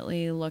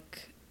 definitely look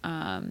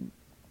and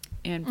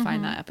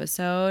find that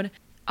episode.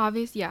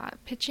 Obviously, yeah,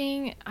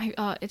 pitching,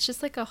 it's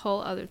just like a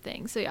whole other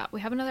thing. So yeah,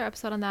 we have another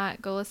episode on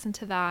that. Go listen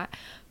to that.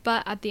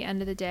 But at the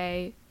end of the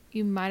day,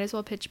 you might as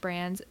well pitch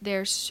brands.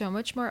 They're so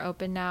much more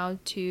open now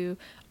to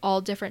all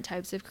different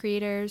types of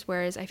creators.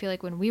 Whereas I feel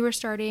like when we were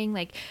starting,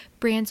 like,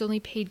 brands only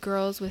paid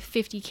girls with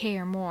 50K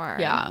or more.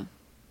 Yeah.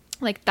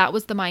 Like, that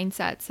was the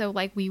mindset. So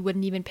like, we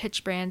wouldn't even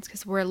pitch brands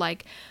because we're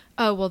like,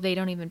 oh, well, they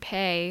don't even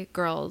pay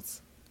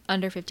girls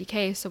under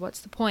 50K. So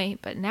what's the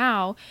point? But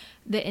now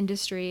the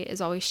industry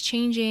is always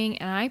changing.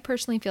 And I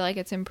personally feel like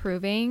it's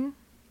improving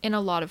in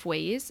a lot of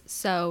ways.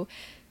 So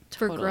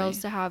for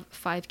girls to have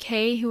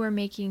 5K who are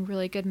making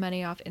really good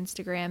money off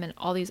Instagram and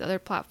all these other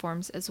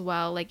platforms as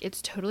well, like,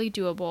 it's totally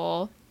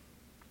doable.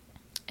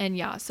 And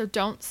yeah, so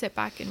don't sit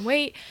back and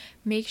wait.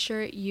 Make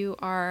sure you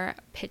are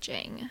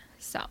pitching.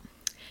 So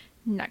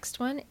next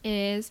one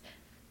is,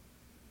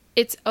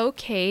 it's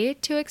okay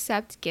to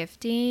accept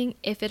gifting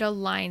if it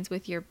aligns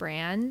with your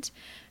brand.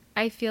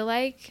 I feel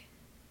like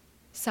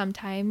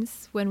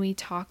sometimes when we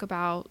talk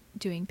about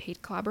doing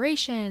paid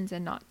collaborations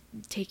and not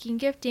taking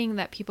gifting,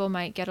 that people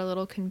might get a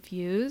little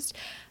confused,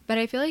 but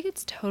I feel like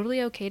it's totally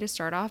okay to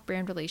start off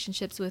brand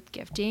relationships with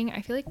gifting.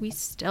 I feel like we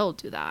still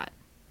do that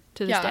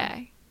to this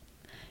day.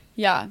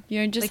 Yeah,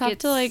 you just have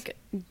to like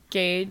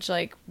gauge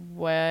like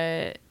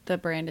what the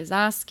brand is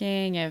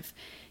asking. If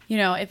you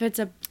know, if it's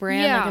a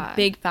brand like a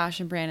big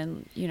fashion brand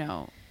and you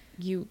know,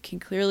 you can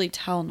clearly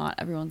tell not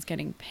everyone's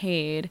getting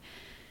paid,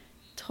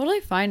 totally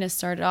fine to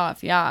start it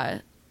off.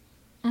 Even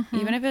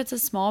if it's a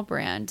small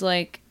brand,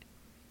 like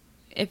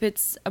if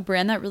it's a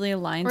brand that really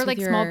aligns with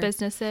your small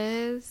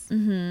businesses,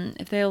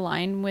 if they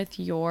align with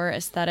your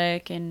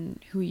aesthetic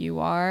and who you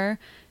are,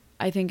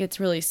 I think it's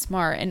really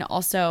smart. And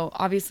also,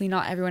 obviously,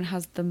 not everyone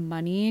has the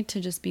money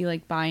to just be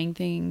like buying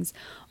things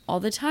all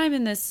the time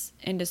in this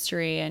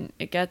industry, and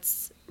it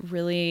gets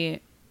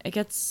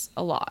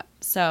a lot.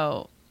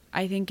 So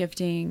I think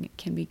gifting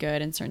can be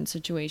good in certain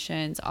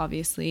situations.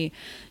 Obviously,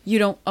 you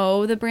don't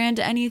owe the brand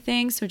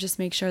anything, so just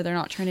make sure they're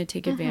not trying to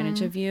take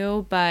advantage of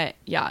you. But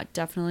yeah,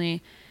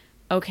 definitely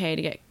okay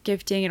to get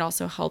gifting. It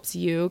also helps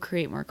you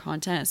create more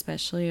content,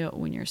 especially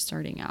when you're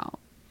starting out.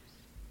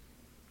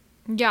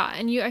 Yeah,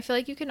 and I feel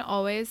like you can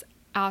always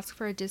ask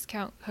for a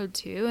discount code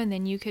too, and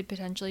then you could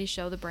potentially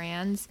show the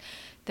brands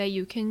that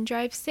you can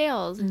drive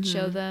sales and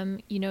show them,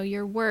 you know,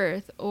 your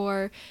worth.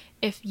 Or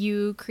if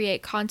you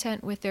create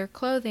content with their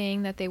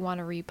clothing that they want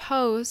to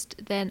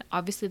repost, then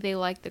obviously they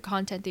like the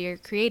content that you're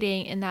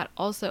creating, and that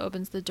also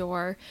opens the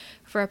door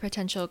for a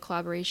potential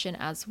collaboration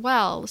as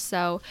well.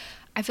 So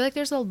I feel like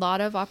there's a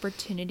lot of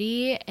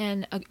opportunity,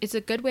 and it's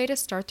a good way to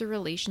start the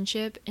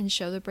relationship and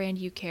show the brand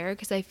you care.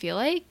 Because I feel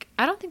like,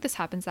 I don't think this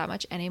happens that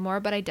much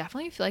anymore, but I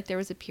definitely feel like there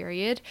was a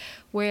period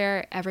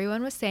where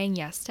everyone was saying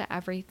yes to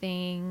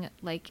everything.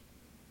 Like,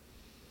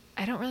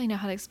 I don't really know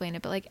how to explain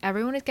it, but like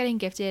everyone was getting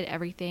gifted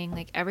everything.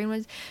 Like everyone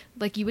was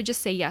like, you would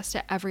just say yes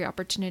to every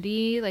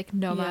opportunity, like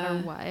no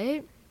matter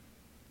what.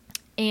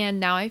 And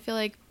now I feel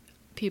like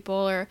people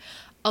are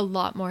a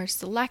lot more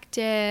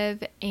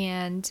selective,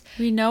 and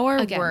we know our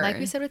again, worth. like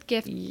we said with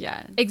gift,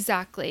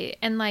 exactly.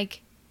 And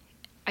like,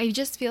 I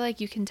just feel like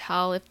you can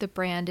tell if the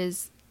brand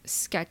is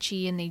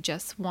sketchy and they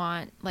just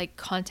want like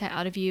content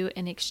out of you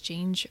in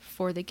exchange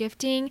for the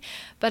gifting.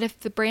 But if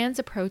the brands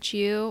approach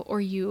you,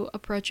 or you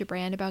approach a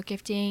brand about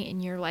gifting,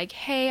 and you're like,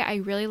 hey, I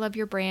really love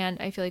your brand,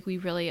 I feel like we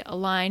really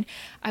align,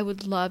 I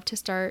would love to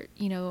start,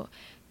 you know,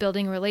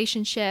 building a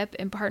relationship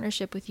and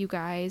partnership with you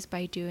guys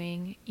by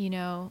doing, you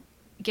know,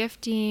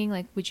 gifting,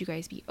 like would you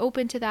guys be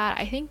open to that?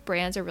 I think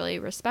brands are really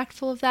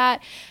respectful of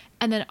that.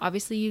 And then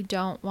obviously you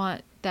don't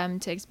want them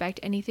to expect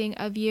anything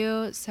of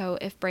you. So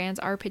if brands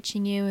are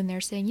pitching you and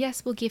they're saying,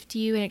 yes, we'll gift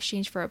you in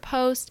exchange for a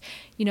post,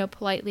 you know,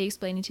 politely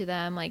explaining to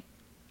them, like,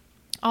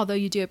 although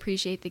you do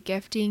appreciate the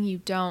gifting, you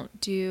don't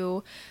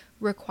do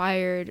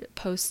required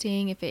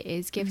posting if it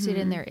is gifted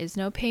and there is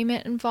no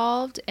payment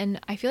involved. And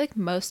I feel like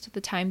most of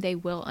the time they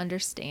will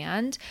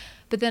understand.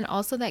 But then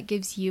also that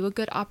gives you a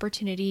good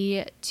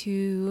opportunity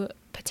to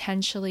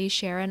potentially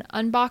share an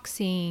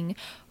unboxing,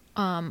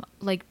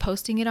 like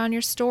posting it on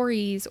your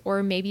stories,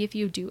 or maybe if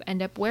you do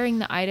end up wearing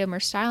the item or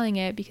styling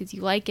it because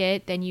you like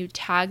it, then you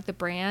tag the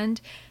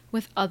brand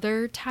with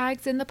other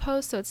tags in the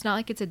post. So it's not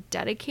like it's a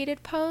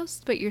dedicated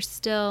post, but you're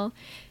still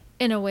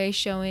in a way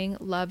showing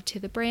love to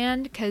the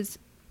brand. Because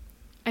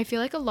I feel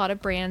like a lot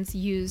of brands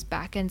use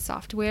back-end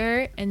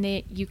software, and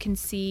you can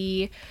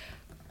see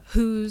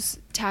who's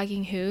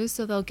tagging who,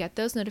 so they'll get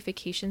those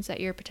notifications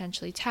that you're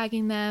potentially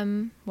tagging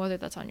them, whether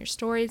that's on your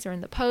stories or in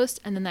the post,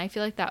 and then I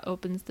feel like that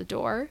opens the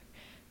door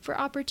for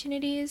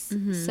opportunities.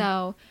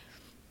 So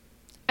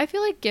I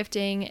feel like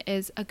gifting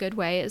is a good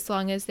way, as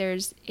long as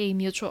there's a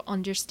mutual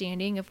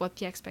understanding of what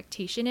the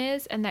expectation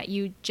is and that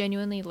you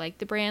genuinely like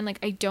the brand. Like,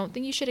 I don't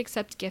think you should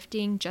accept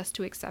gifting just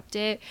to accept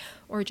it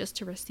or just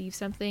to receive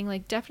something.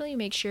 Like, definitely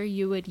make sure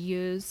you would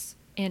use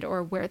and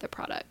or wear the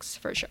products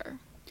for sure.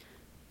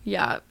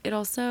 Yeah, it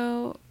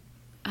also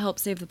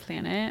helps save the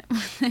planet.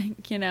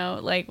 You know,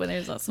 like when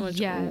there's not so much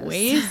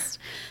waste.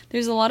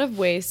 There's a lot of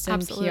waste in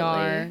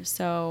PR.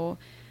 So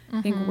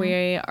I think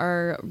we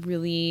are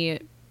really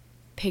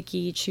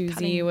picky,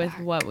 choosy with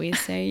what we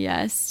say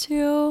yes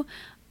to.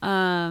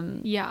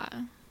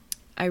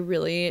 I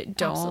really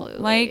don't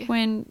like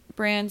when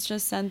brands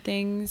just send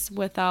things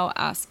without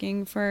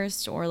asking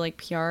first, or like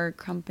PR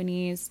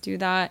companies do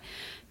that,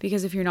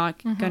 because if you're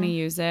not going to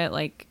use it,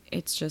 like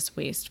it's just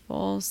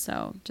wasteful.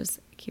 So just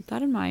keep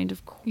that in mind,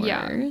 of course.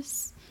 Yeah.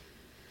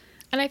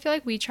 And I feel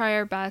like we try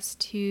our best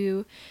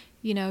to,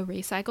 you know,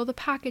 recycle the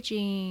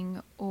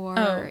packaging,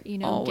 or, you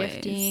know, always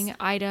gifting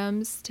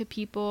items to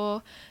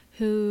people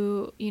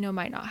who, you know,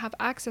 might not have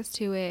access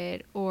to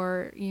it,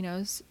 or, you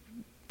know,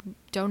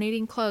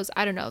 donating clothes.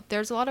 I don't know.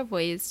 There's a lot of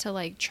ways to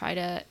like try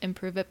to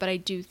improve it, but I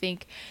do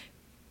think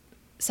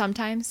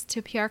sometimes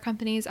to PR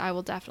companies, I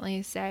will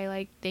definitely say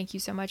like, thank you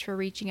so much for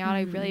reaching out.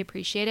 I really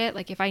appreciate it.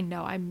 Like, if I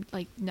know I'm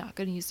like not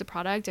going to use the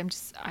product,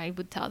 I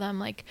would tell them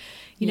like,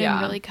 you know,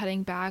 I'm really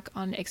cutting back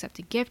on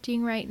accepting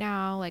gifting right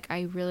now. Like,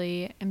 I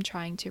really am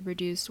trying to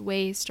reduce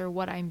waste or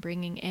what I'm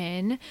bringing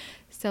in.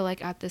 So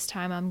like at this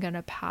time, I'm going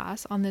to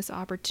pass on this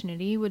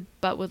opportunity,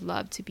 but would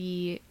love to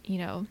be, you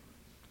know,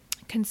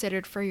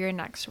 considered for your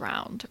next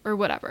round or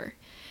whatever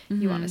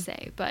you want to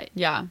say. But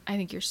yeah, I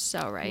think you're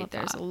so right.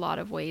 There's a lot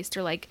of waste,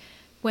 or like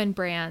when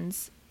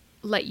brands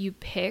let you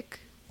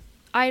pick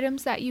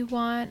items that you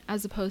want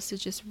as opposed to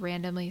just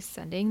randomly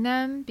sending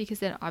them, because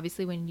then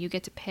obviously when you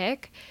get to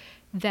pick,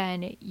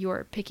 then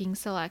you're picking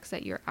selects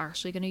that you're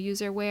actually going to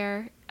use or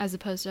wear, as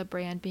opposed to a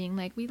brand being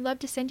like, we'd love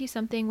to send you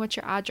something, what's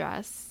your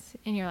address?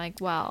 And you're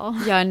like, well,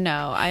 yeah,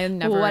 no, I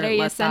never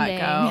let that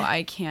go.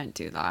 I can't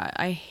do that.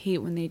 I hate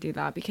when they do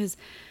that, because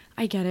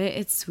I get it,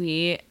 it's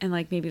sweet, and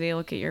like maybe they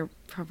look at your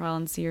profile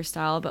and see your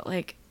style, but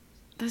like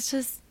that's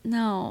just,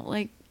 no,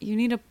 like you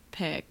need to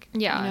pick.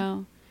 Yeah, you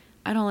know,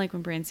 I don't like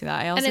when brands do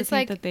that. I also think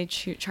like, that they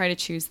try to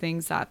choose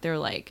things that they're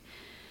like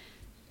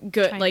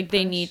good, like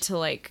they need to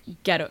like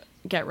get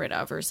rid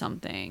of or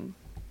something.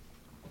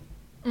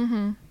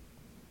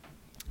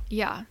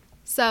 Yeah.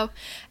 So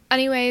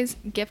anyways,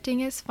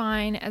 gifting is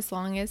fine as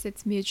long as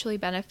it's mutually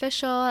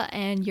beneficial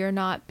and you're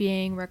not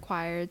being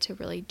required to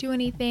really do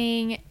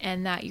anything,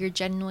 and that you're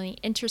genuinely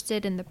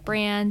interested in the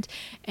brand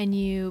and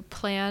you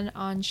plan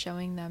on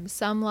showing them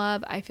some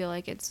love. I feel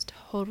like it's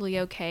totally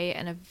okay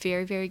and a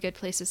very, very good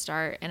place to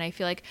start. And I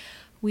feel like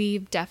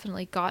we've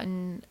definitely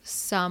gotten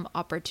some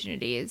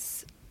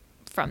opportunities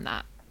from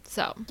that.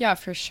 So Yeah,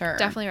 for sure.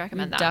 definitely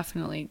recommend We've that.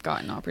 Definitely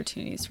gotten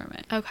opportunities from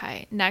it.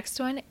 Okay, next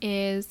one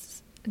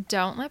is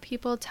don't let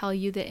people tell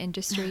you the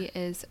industry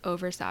is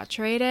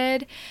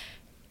oversaturated.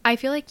 I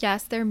feel like,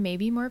 yes, there may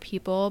be more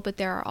people, but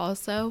there are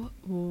also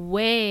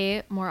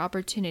way more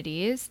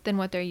opportunities than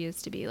what there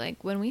used to be.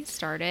 Like when we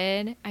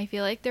started, I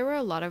feel like there were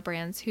a lot of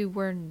brands who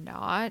were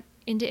not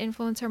into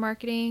influencer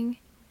marketing.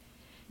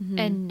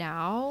 And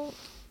now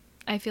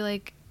I feel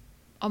like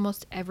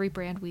almost every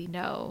brand we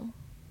know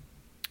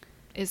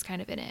is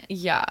kind of in it.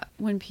 Yeah,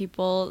 when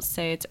people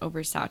say it's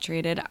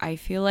oversaturated, I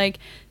feel like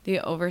the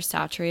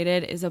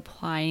oversaturated is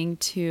applying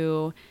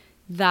to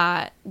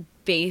that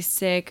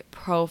basic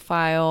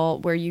profile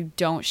where you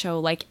don't show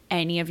like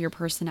any of your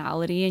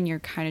personality and you're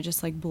kind of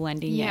just like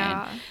blending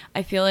Yeah. in.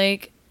 I feel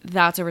like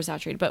that's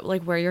oversaturated, but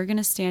like where you're going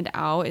to stand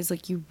out is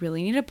like you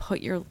really need to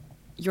put your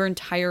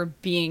entire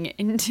being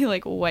into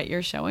like what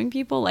you're showing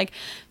people. Like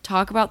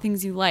talk about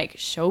things you like,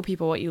 show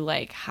people what you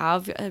like,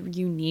 have a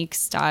unique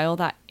style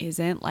that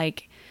isn't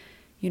like,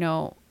 you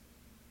know,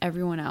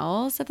 everyone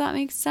else, if that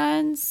makes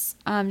sense.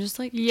 Just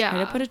like try Yeah.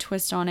 to put a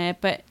twist on it.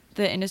 But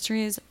the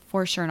industry is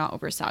for sure not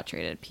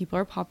oversaturated. People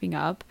are popping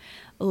up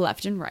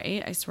left and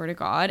right, I swear to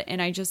God.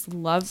 And I just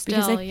love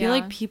because I Still, feel yeah.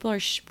 like people are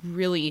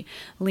really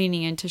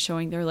leaning into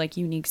showing their like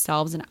unique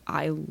selves, and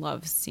I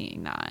love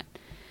seeing that.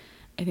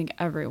 I think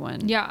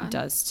everyone Yeah.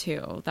 does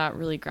too. That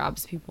really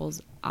grabs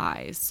people's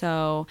eyes.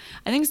 So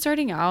I think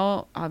starting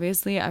out,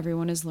 obviously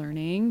everyone is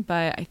learning,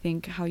 but I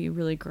think how you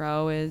really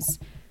grow is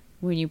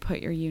when you put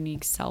your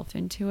unique self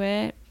into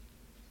it.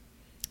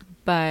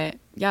 But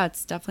yeah,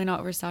 it's definitely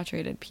not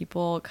oversaturated.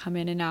 People come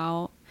in and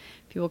out.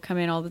 People come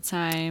in all the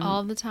time,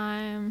 All the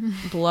time.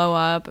 blow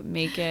up,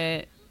 make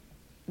it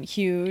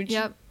huge.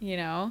 Yep. You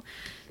know?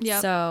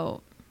 Yep.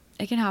 So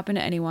it can happen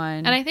to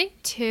anyone. And I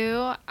think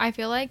too, I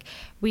feel like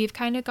we've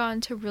kind of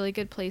gotten to really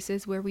good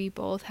places where we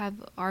both have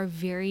our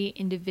very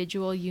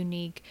individual,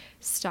 unique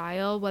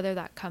style, whether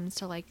that comes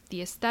to like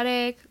the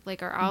aesthetic,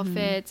 like our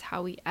outfits,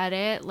 how we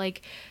edit.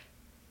 Like,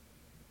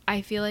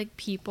 I feel like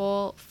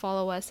people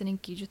follow us and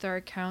engage with our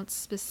accounts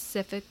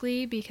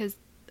specifically because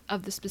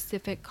of the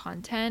specific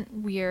content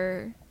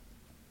we're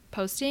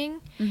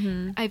posting.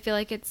 I feel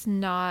like it's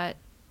not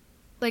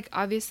like,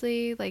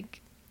 obviously,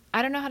 like,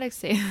 I don't know how to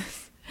say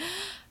this.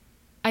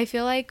 I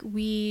feel like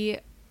we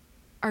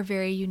are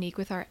very unique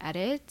with our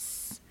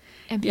edits,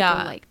 and people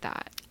Yeah. like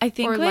that. I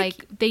think, or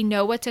like they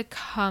know what to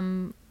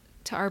come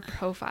to our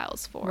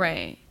profiles for.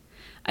 Right.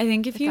 I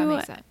think if If that you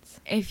makes sense.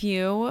 if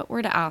you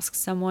were to ask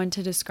someone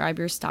to describe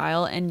your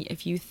style and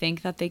if you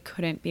think that they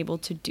couldn't be able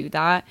to do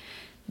that,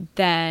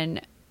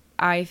 then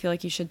I feel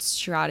like you should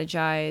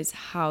strategize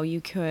how you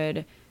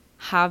could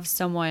have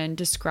someone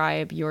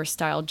describe your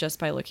style just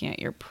by looking at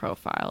your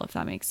profile, if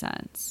that makes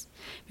sense.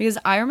 Because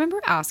I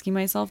remember asking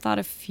myself that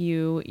a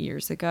few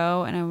years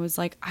ago, and I was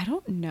like, I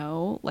don't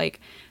know like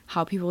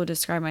how people would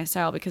describe my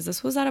style, because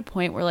this was at a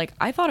point where like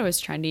I thought it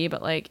was trendy,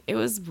 but like it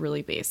was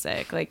really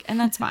basic, like, and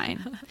that's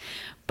fine.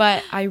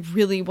 But I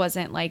really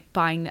wasn't like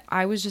buying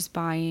I was just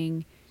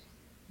buying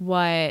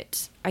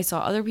what I saw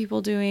other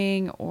people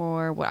doing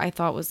or what I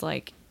thought was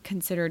like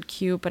considered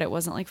cute, but it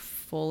wasn't like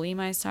fully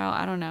my style.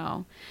 I don't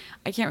know.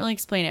 I can't really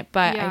explain it,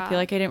 but I Yeah. feel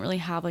like I didn't really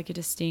have like a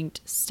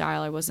distinct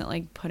style. I wasn't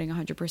like putting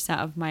 100%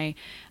 of my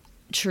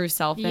true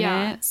self in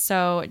Yeah. it.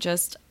 So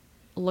just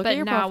look But at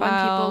your now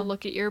profile. when people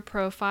look at your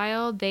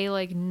profile, they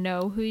like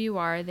know who you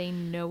are. They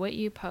know what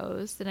you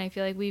post. And I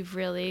feel like we've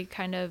really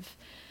kind of,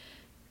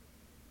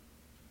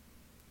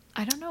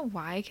 I don't know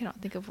why I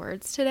cannot think of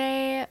words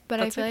today, but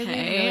That's I feel like we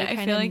okay. really I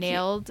kind feel of like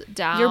nailed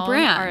down your our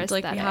brand,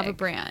 like we have a aesthetic.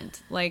 brand,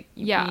 like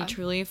Yeah. we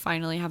truly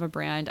finally have a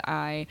brand.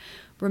 I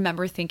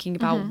remember thinking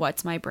about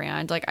what's my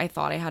brand. Like I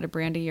thought I had a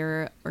brand a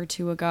year or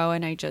two ago,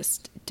 and I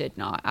just did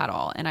not at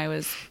all. And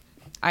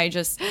I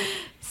just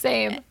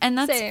Same. and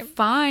that's Same.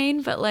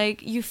 fine, but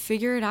like you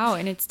figure it out,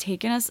 and it's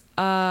taken us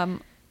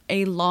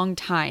a long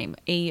time,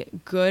 a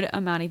good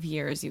amount of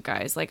years, you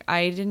guys. Like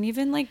I didn't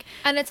even like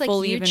And it's like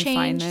fully you even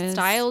find change, this.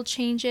 style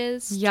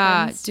changes.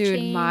 Yeah, trends dude,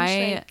 change,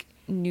 my like,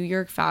 New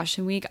York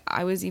Fashion Week,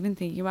 I was even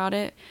thinking about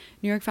it.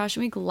 New York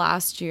Fashion Week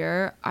last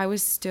year, I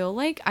was still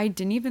like, I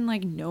didn't even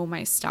like know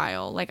my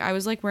style. Like I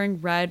was like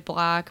wearing red,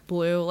 black,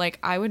 blue. Like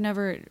I would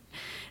never,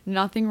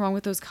 nothing wrong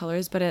with those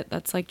colors, but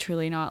that's like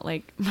truly not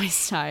like my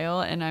style,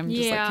 and I'm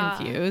just Yeah. like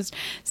confused.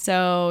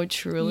 So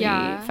truly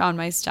Yeah. found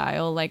my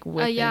style like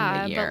within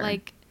yeah, the year. but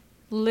like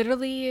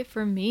literally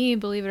for me,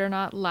 believe it or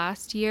not,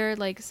 last year,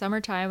 like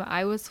summertime,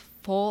 I was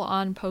full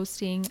on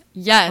posting.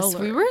 Yes, color.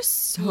 we were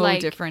so Like-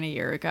 different a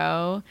year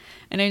ago,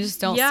 and I just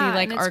don't yeah, see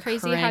like and it's our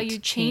crazy current how you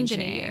change in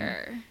a changing.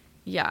 year.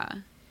 Yeah.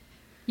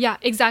 Yeah,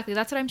 exactly.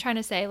 That's what I'm trying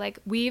to say. Like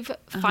we've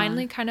Uh-huh.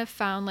 finally kind of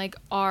found like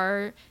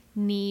our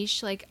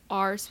niche, like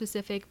our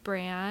specific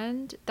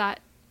brand that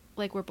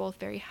like we're both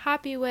very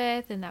happy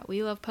with and that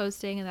we love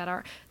posting, and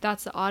that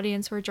that's the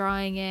audience we're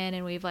drawing in,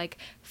 and we've like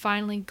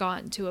finally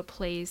gotten to a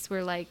place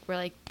where like we're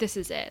like, this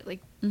is it. Like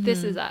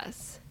this is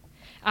us.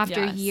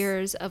 after Yes.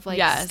 years of like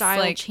Yes, style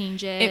like,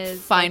 changes, it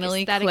finally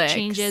like, aesthetic clicks.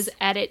 changes,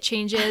 edit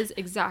changes.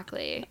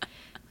 Exactly.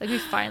 Like we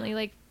finally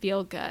like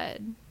feel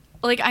good.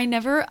 Like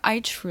I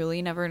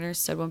truly never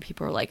understood when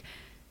people were like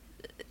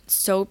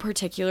so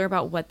particular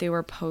about what they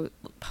were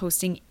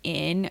posting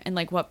in and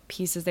like what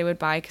pieces they would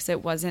buy because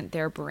it wasn't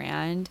their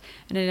brand,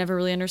 and I never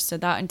really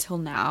understood that until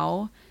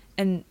now,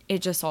 and it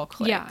just all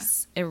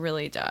clicks. It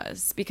really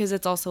does, because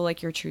it's also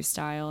like your true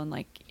style, and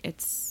like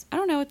it's, I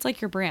don't know, it's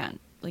like your brand,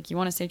 like you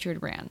want to stay true to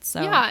brand.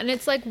 So Yeah, and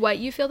it's like what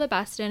you feel the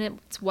best in.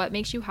 It's what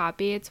makes you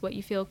happy. It's what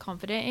you feel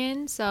confident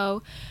in.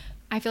 So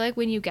I feel like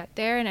when you get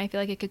there, and I feel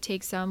like it could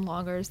take some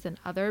longer than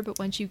other, but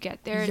once you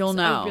get there, You'll it's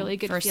know, a really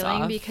good first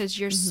feeling off. because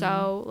you're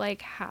so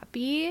like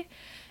happy.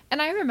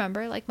 And I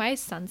remember like my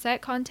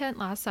sunset content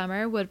last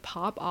summer would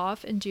pop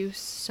off and do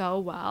so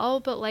well,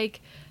 but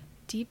like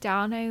deep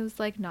down I was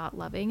like not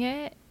loving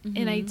it,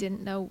 and I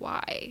didn't know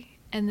why.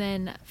 And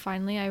then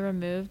finally I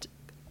removed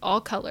all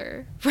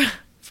color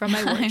from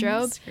my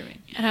wardrobe, screaming.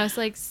 and I was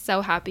like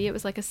so happy. It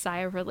was like a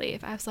sigh of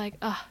relief. I was like,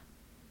 oh,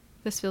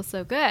 this feels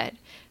so good.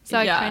 So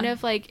I Yeah. kind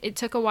of like, it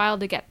took a while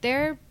to get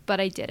there, but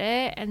I did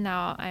it, and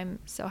now I'm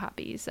so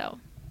happy. So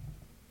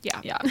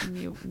yeah. Yeah,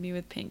 me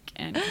with pink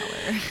and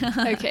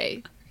color.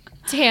 Okay.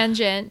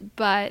 Tangent,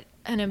 but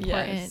an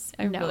important Yes,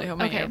 I note. really hope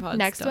my okay, AirPods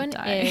next don't one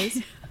die.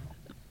 is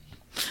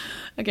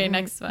Okay,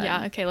 next one.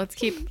 yeah, okay, let's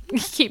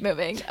keep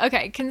moving.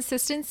 Okay,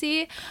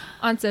 consistency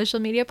on social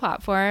media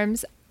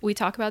platforms. We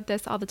talk about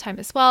this all the time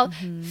as well.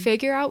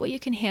 Figure out what you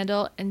can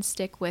handle and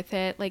stick with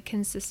it. Like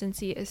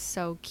consistency is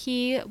so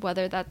key,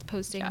 whether that's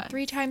posting Yes.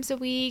 3 times a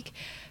week,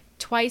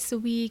 twice a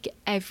week,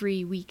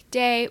 every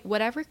weekday,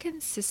 whatever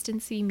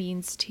consistency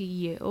means to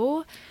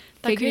you.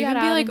 That could figure even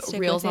that be out like and stick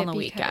reels with on it the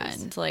because-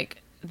 weekend, like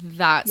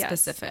that Yes.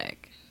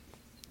 specific.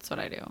 That's what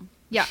I do.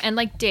 Yeah, and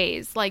like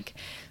days, like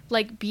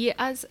be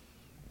as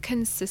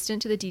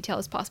consistent to the detail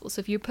as possible. So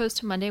if you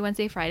post Monday,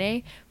 Wednesday,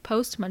 Friday,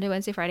 post Monday,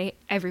 Wednesday, Friday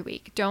every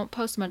week. Don't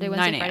post Monday, 9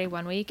 Wednesday, a.m. Friday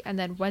one week and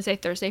then Wednesday,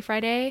 Thursday,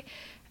 Friday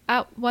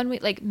one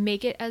week. Like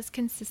make it as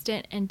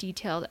consistent and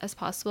detailed as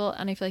possible,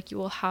 and I feel like you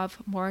will have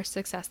more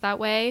success that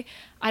way.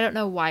 I don't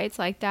know why it's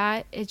like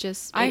that.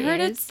 I heard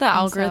it's the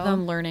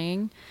algorithm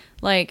learning.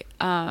 Like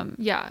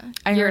Yeah,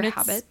 I your heard it's-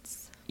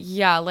 habits.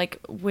 yeah, like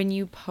when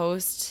you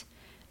post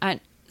at,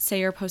 say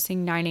you're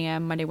posting 9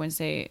 a.m. Monday,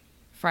 Wednesday,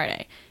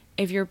 Friday.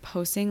 If you're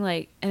posting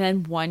like, and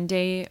then one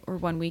day or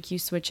one week you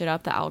switch it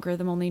up, the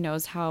algorithm only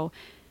knows how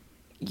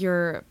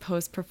your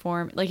posts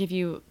perform. Like if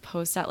you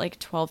post at like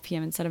 12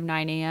 p.m. instead of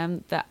 9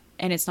 a.m.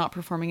 and it's not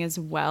performing as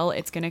well,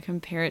 it's going to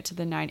compare it to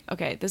the 9.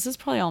 Okay, this is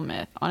probably all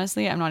myth.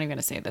 Honestly, I'm not even going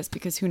to say this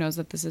because who knows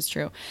if this is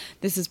true.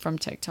 This is from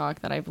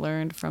TikTok that I've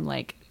learned from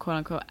like quote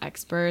unquote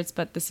experts,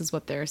 but this is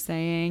what they're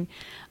saying.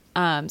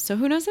 So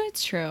who knows if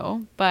it's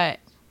true, but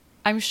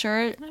I'm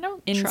sure I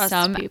don't in trust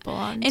some people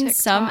on in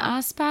some TikTok.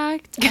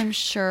 aspect, I'm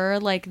sure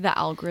like the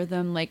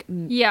algorithm like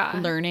Yeah.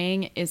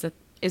 learning is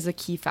a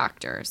key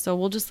factor. So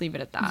we'll just leave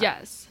it at that.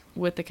 Yes.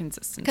 With the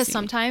consistency. Because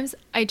sometimes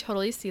I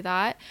totally see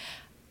that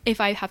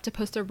if I have to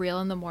post a reel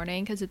in the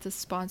morning because it's a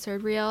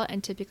sponsored reel,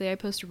 and typically I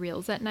post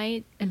reels at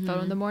night and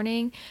photo in the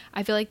morning,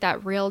 I feel like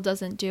that reel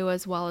doesn't do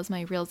as well as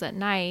my reels at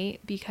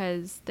night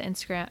because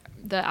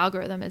the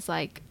algorithm is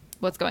like,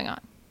 what's going on?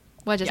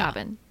 What just Yeah.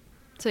 happened?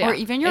 So yeah, or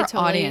even your I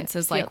totally audience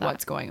is feel like, that.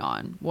 what's going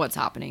on? What's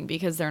happening?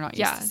 Because they're not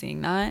used Yeah. to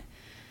seeing that.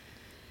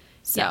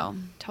 So Yeah,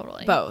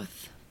 totally.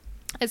 both.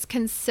 As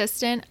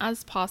consistent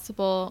as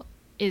possible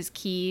is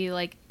key,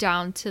 like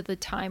down to the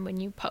time when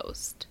you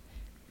post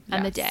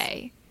and the Yes.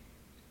 day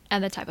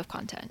and the type of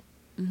content.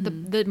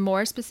 The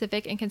more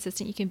specific and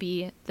consistent you can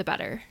be, the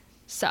better.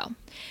 So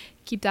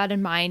keep that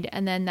in mind.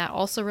 And then that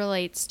also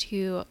relates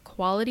to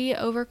quality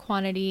over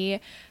quantity,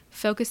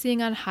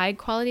 focusing on high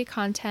quality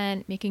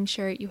content, making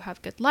sure you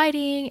have good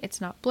lighting, it's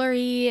not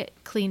blurry,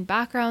 clean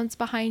backgrounds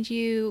behind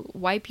you,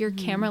 wipe your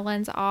camera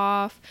lens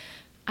off.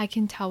 I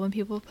can tell when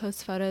people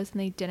post photos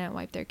and they didn't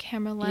wipe their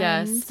camera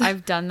lens. Yes,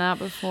 I've done that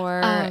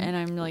before, and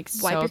I'm like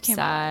wipe so your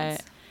camera lens.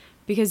 upset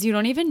because you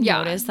don't even Yeah.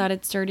 notice that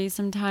it's dirty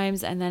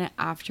sometimes, and then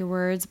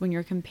afterwards, when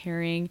you're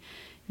comparing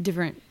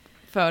different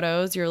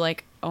photos, you're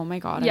like, "Oh my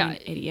god, Yeah. I'm an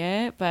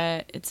idiot,"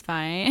 but it's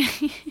fine.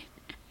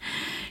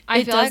 I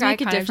It feel does like I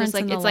make a kind of just difference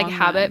like in the it's like long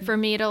habit run. for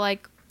me to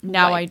like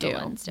Now I wipe the do.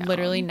 lens down.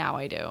 Literally now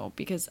I do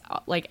because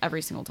like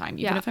every single time,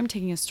 even Yeah. if I'm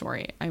taking a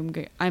story,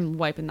 I'm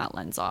wiping that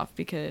lens off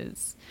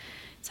because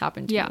it's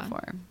happened to me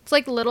before. It's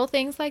like little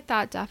things like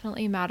that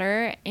definitely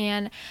matter.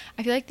 And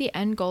I feel like the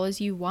end goal is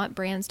you want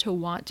brands to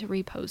want to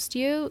repost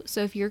you.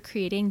 So if you're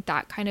creating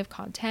that kind of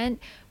content,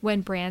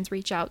 when brands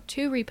reach out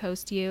to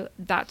repost you,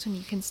 that's when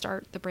you can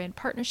start the brand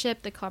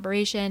partnership, the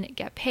collaboration,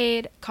 get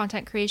paid,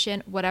 content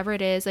creation, whatever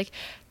it is. Like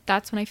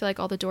that's when I feel like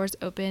all the doors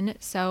open.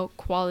 So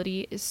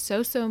quality is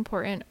so, so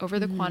important over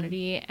the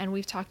quantity. And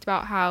we've talked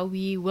about how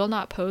we will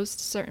not post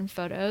certain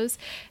photos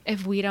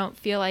if we don't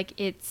feel like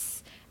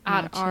it's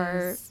at our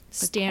Matches the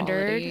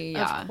standard quality,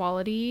 yeah. of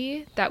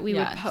quality that we would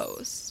Yes.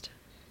 post.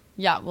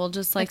 Yeah, we'll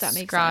just like that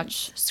makes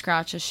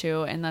scratch a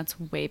shoe, and that's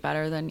way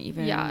better than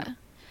even Yeah.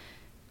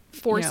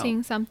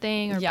 forcing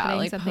something or putting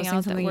like something posting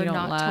out something that we're you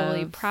don't not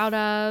totally love. proud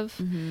of,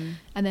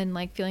 and then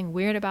like feeling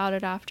weird about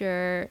it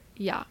after.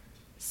 Yeah.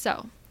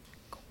 So,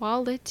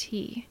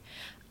 quality.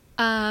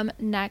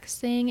 Next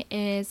thing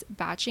is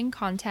batching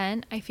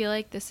content. I feel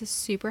like this is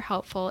super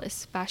helpful,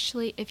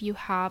 especially if you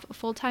have a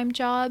full-time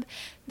job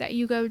that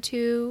you go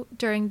to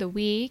during the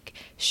week.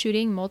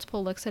 Shooting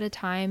multiple looks at a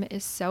time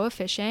is so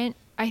efficient.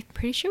 I'm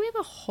pretty sure we have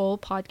a whole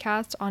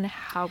podcast on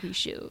how we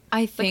shoot.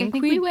 I think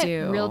we went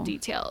do. real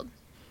detailed.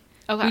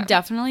 Okay. We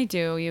definitely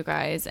do, you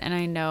guys. And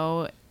I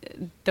know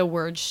the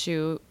word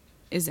shoot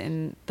is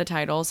in the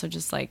title, so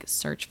just like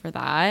search for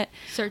that.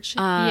 Search.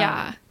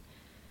 Yeah.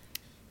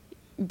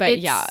 But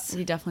yeah,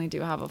 we definitely do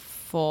have a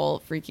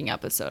full freaking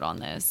episode on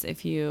this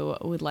if you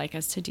would like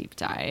us to deep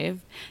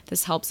dive.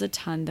 This helps a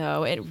ton,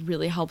 though. It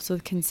really helps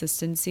with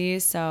consistency.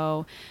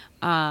 So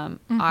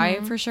I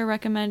for sure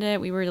recommend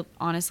it. We were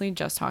honestly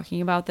just talking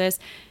about this.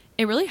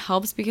 It really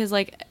helps because,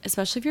 like,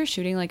 especially if you're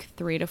shooting like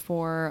 3 to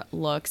 4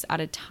 looks at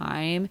a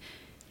time,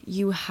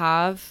 you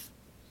have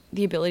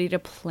the ability to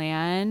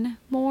plan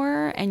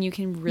more and you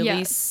can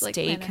really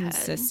stay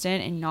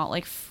consistent and not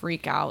like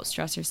freak out,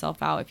 stress yourself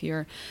out if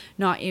you're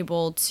not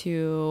able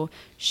to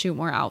shoot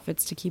more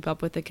outfits to keep up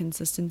with the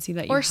consistency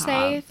that you have. Or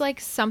say if like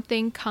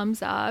something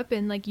comes up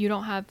and like you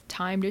don't have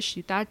time to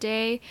shoot that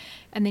day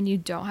and then you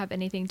don't have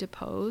anything to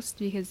post,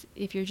 because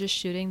if you're just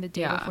shooting the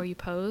day before you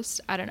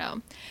post, I don't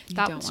know.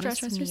 That would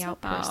stress me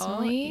out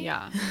personally.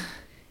 Yeah.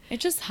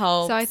 It just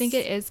helps. So I think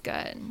it is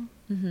good.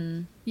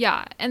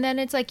 Yeah. And then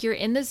it's like you're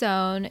in the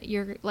zone,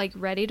 you're like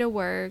ready to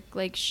work,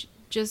 like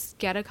just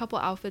get a couple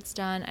outfits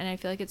done. And I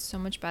feel like it's so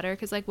much better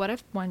because like what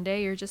if one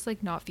day you're just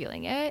like not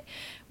feeling it,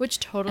 which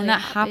totally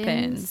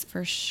happens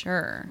for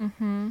sure.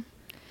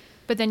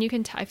 But then you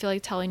can I feel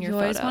like telling your you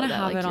photo always want to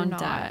have like it on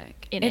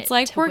deck. It's it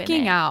like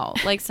working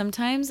out. Like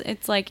sometimes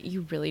it's like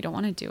you really don't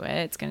want to do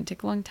it, it's gonna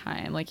take a long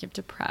time, like you have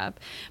to prep,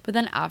 but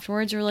then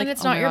afterwards you're like, and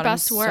it's not your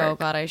best work. So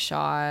glad I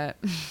shot.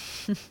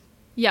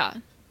 Yeah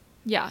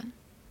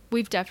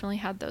We've definitely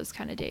had those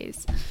kind of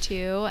days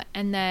too.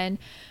 And then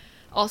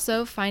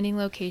also finding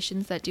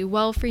locations that do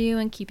well for you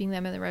and keeping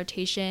them in the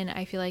rotation.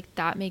 I feel like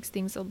that makes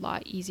things a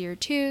lot easier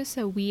too.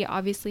 So we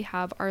obviously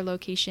have our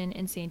location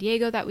in San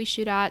Diego that we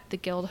shoot at, the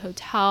Guild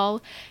Hotel,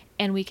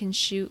 and we can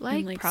shoot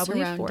like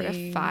probably 4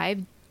 to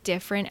 5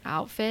 different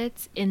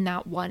outfits in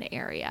that one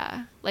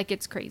area. Like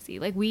it's crazy.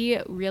 Like we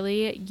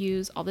really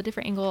use all the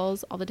different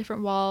angles, all the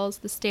different walls,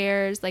 the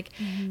stairs, like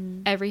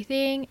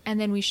everything. And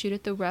then we shoot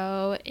at the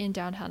Row in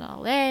downtown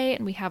LA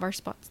and we have our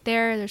spots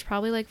there. There's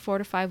probably like 4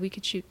 to 5 we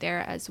could shoot there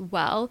as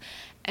well.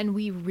 And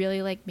we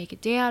really like make a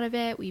day out of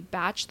it. We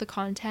batch the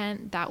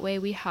content. That way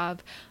we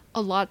have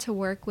a lot to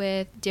work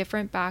with,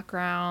 different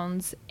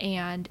backgrounds,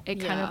 and it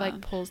kind of like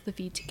pulls the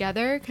feed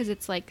together because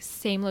it's like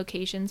same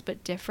locations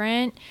but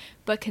different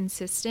but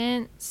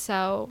consistent.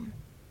 So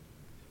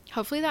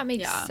hopefully that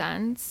makes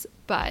sense.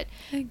 But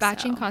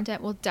batching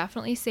content will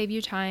definitely save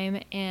you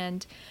time.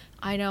 And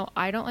I know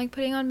I don't like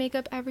putting on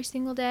makeup every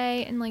single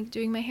day and like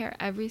doing my hair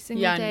every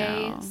single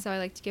day. So I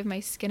like to give my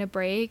skin a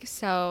break.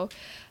 So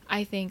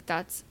I think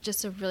that's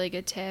just a really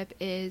good tip,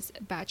 is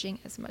batching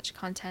as much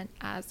content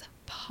as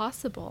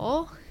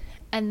possible.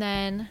 And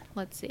then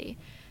let's see,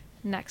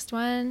 next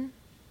one.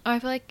 Oh, I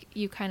feel like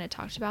you kind of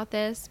talked about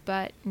this,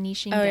 but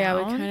niching down. Oh yeah,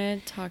 we kind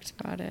of talked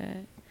about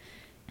it.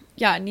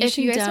 Yeah, niching down. If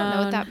you guys don't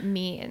know what that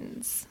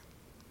means,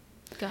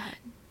 go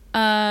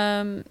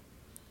ahead.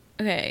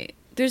 Okay,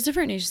 there's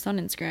different niches on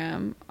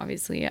Instagram,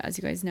 obviously, as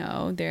you guys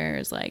know.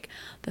 There's like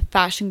the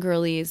fashion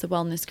girlies, the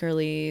wellness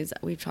girlies.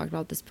 We've talked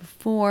about this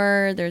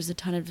before. There's a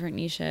ton of different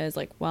niches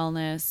like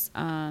wellness.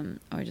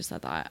 I just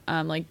said that.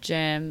 Like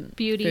gym,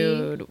 beauty,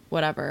 food,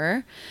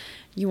 whatever.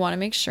 You want to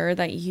make sure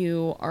that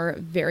you are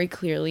very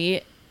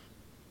clearly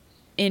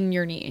in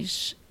your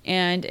niche.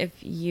 And if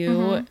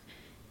you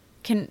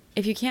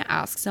if you can't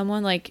ask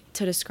someone like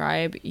to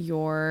describe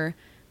your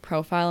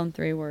profile in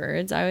 3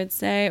 words, I would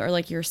say, or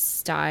like your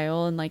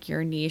style and like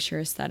your niche,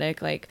 your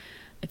aesthetic, like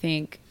I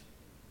think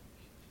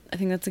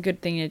that's a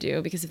good thing to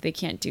do, because if they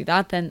can't do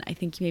that, then I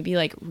think you maybe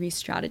like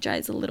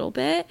re-strategize a little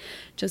bit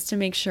just to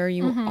make sure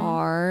you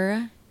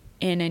are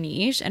in a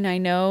niche. And I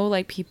know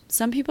like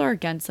some people are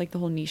against like the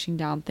whole niching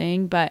down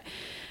thing, but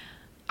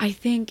I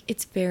think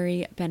it's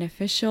very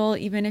beneficial,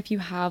 even if you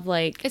have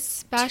like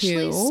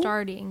especially 2.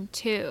 Starting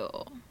too.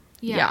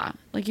 Yeah,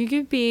 like you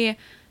could be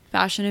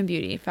fashion and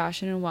beauty,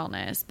 fashion and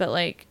wellness, but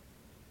like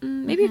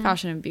maybe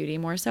fashion and beauty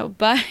more so,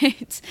 but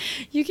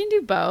you can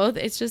do both.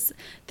 It's just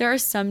there are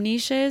some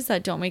niches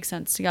that don't make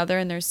sense together,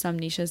 and there's some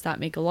niches that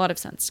make a lot of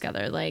sense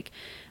together, like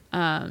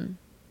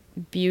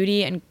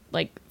beauty and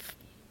like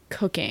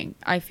cooking.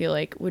 I feel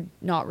like would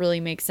not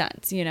really make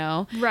sense, you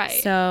know?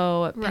 Right.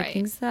 So pick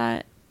things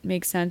that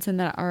make sense and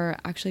that are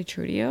actually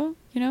true to you,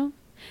 you know,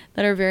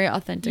 that are very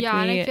authentically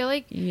and I feel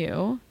like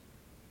you.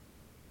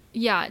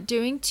 Yeah,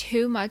 doing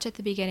too much at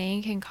the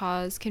beginning can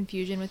cause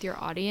confusion with your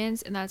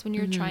audience, and that's when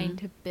you're trying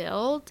to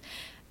build.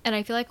 And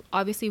I feel like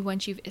obviously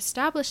once you've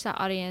established that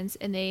audience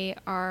and they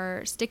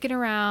are sticking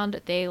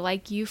around, they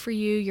like you for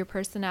you, your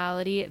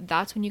personality,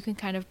 that's when you can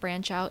kind of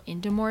branch out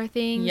into more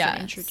things Yes.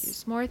 and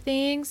introduce more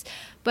things.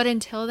 But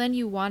until then,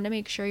 you want to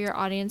make sure your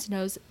audience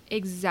knows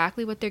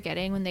exactly what they're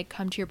getting when they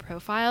come to your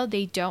profile.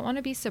 They don't want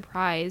to be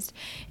surprised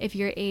if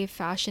you're a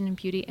fashion and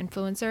beauty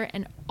influencer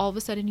and all of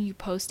a sudden you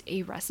post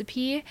a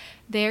recipe.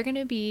 They're going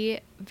to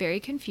be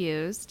very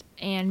confused,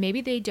 and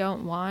maybe they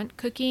don't want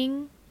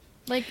cooking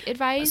like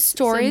advice.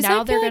 Stories, so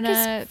now I they're feel gonna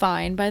like is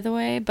fine, by the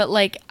way, but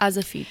like as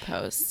a feed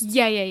post.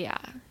 yeah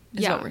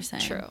is what we're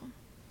saying.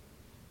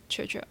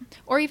 True.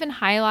 Or even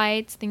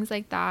highlights, things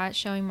like that,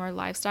 showing more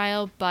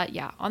lifestyle. But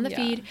yeah, on the Yeah.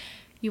 feed,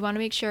 you want to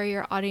make sure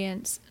your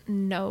audience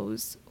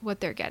knows what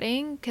they're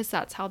getting, because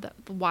that's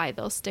why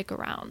they'll stick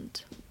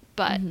around.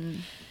 But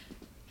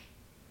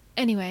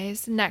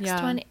anyways, next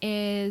Yeah. one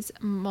is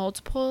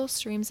multiple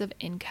streams of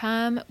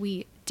income.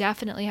 We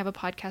definitely have a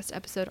podcast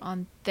episode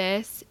on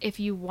this. If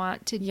you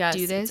want to Yes,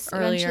 do it's this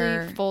earlier.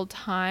 eventually full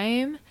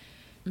time,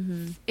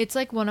 it's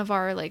like one of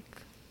our like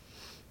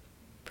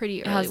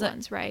pretty early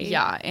ones, right?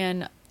 Yeah,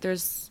 and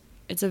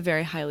it's a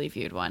very highly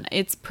viewed one.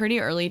 It's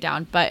pretty early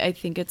down, but I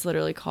think it's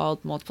literally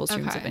called Multiple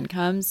Streams of Okay.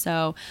 Income.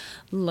 So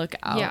look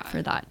out Yeah.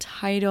 for that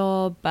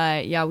title.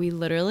 But yeah, we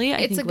literally, I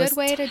It's think, a good list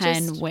way to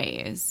 10 just-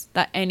 ways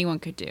that anyone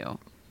could do.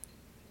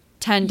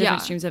 10 different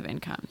Yeah. streams of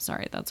income.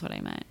 Sorry, that's what I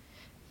meant.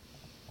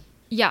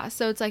 Yeah,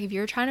 so it's like if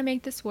you're trying to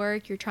make this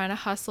work, you're trying to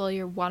hustle,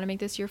 you want to make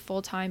this your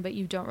full time, but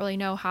you don't really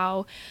know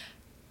how,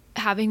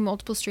 having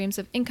multiple streams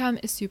of income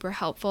is super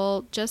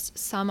helpful. Just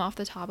some off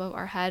the top of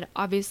our head,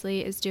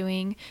 obviously, is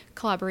doing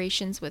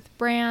collaborations with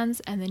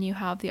brands, and then you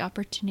have the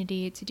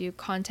opportunity to do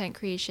content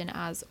creation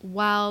as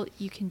well.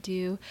 You can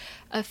do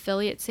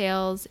affiliate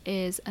sales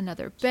is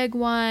another big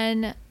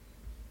one.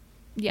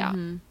 Yeah.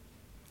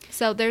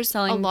 So there's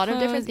Selling a lot of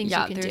different clothes. things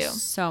Yeah, you can there's do.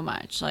 so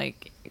much,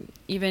 like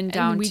even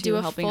down we to do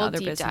a helping full other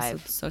deep businesses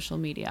dive. with social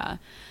media.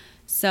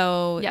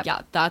 So Yep.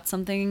 yeah, that's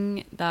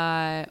something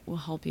that will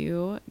help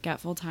you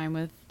get full time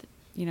with,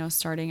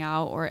 starting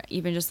out, or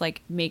even just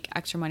like make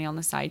extra money on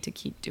the side to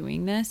keep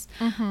doing this,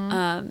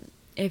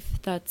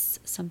 if that's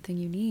something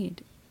you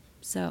need.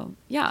 So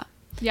yeah.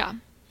 Yeah.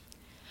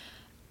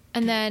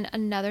 And then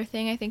another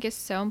thing I think is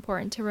so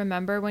important to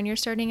remember when you're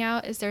starting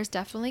out is there's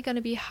definitely going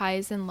to be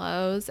highs and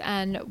lows.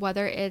 And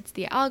whether it's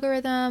the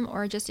algorithm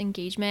or just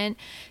engagement,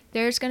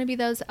 there's going to be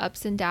those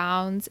ups and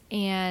downs.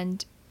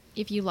 And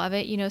if you love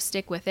it,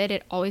 stick with it.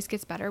 It always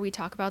gets better. We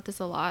talk about this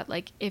a lot.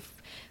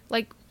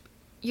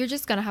 You're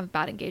just going to have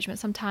bad engagement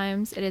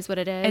sometimes. It is what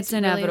it is. It's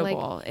Really,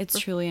 inevitable. It's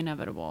truly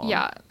inevitable.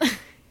 yeah.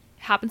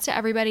 Happens to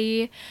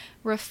everybody.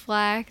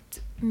 Reflect,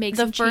 make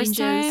The some first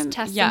changes, time,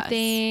 test yes. some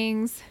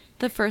things.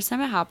 The first time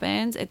it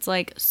happens, it's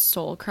like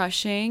soul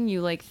crushing.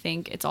 You like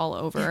think it's all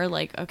over.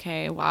 Like,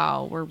 okay,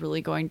 wow, we're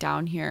really going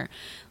down here.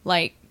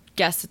 Like,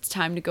 guess it's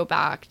time to go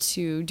back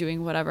to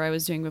doing whatever I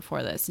was doing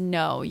before this.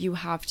 No, you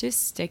have to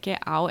stick it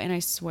out. And I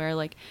swear,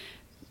 like,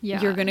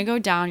 you're going to go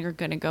down, you're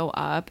going to go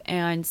up.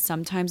 And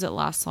sometimes it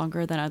lasts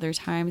longer than other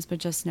times. But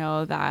just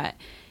know that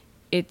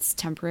it's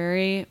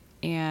temporary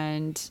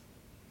and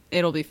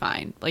it'll be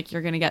fine. Like,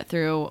 you're going to get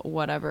through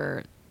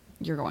whatever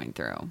you're going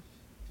through.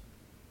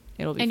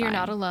 It'll be and fine. you're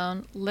not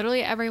alone.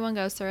 Literally everyone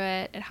goes through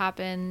it. It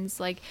happens.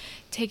 Like,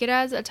 take it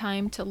as a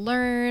time to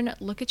learn,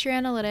 look at your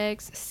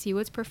analytics, see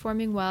what's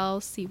performing well,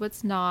 see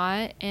what's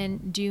not,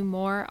 and do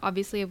more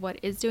obviously of what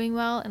is doing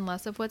well and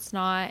less of what's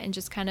not, and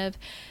just kind of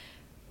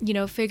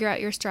figure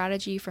out your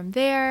strategy from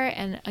there.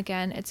 And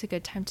again, it's a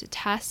good time to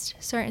test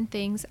certain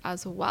things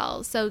as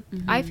well. So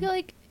I feel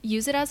like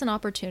use it as an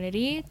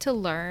opportunity to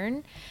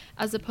learn,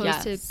 as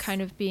opposed Yes. to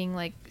kind of being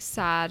like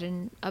sad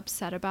and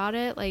upset about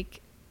it. Like,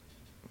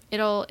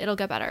 it'll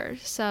get better.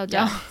 So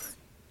don't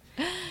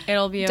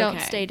It'll be okay.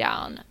 don't stay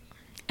down.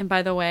 And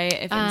by the way,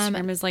 if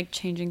Instagram is like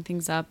changing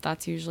things up,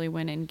 that's usually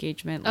when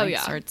engagement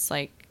starts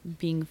like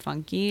being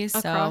funky.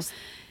 Across So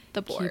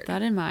the board. keep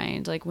that in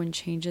mind. Like when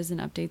changes and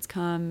updates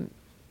come,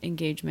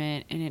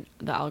 engagement and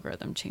the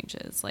algorithm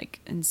changes like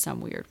in some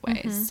weird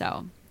ways.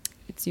 So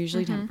it's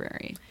usually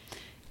temporary.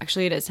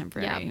 Actually, it is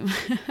temporary.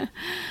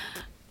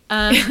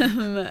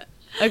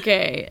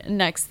 Okay,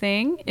 next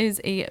thing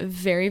is a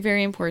very,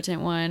 very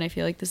important one. I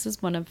feel like this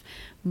is one of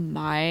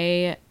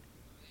my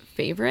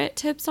favorite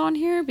tips on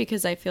here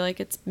because I feel like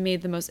it's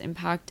made the most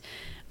impact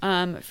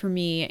for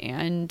me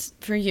and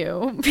for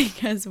you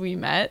because we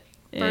met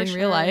in sure.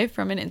 real life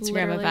from an Instagram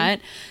Literally.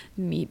 event.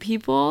 Meet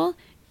people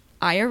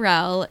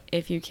IRL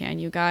if you can,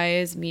 you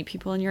guys. Meet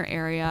people in your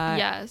area.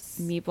 Yes.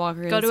 Meet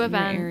bloggers Go to in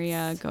events. your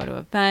area. Go to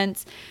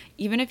events.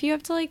 Even if you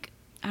have to like,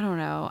 I don't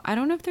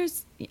know if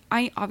there's,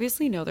 I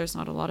obviously know there's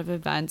not a lot of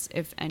events,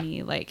 if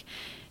any, like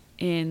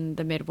in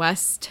the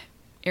Midwest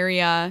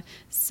area.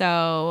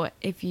 So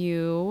if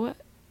you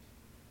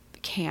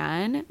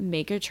can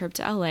make a trip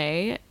to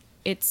LA,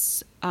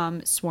 it's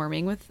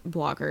swarming with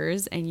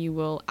bloggers and you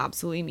will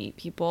absolutely meet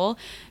people,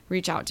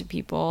 reach out to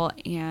people.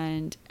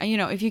 And,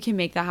 if you can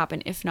make that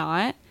happen, if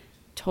not,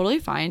 totally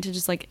fine to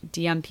just like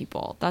DM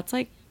people. That's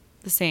like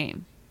the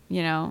same.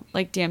 you know,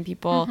 like DM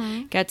people,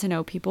 get to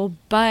know people.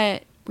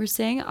 But we're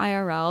saying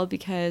IRL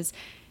because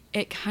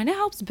it kind of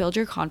helps build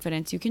your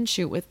confidence. You can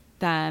shoot with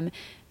them,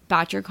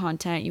 batch your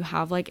content. You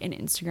have like an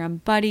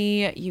Instagram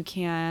buddy. You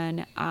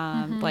can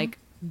like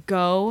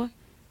go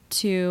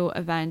to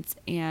events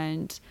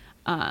and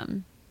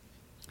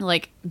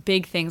like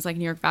big things like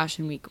New York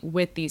Fashion Week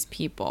with these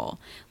people.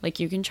 Like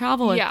you can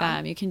travel with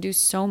them. You can do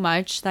so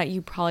much that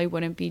you probably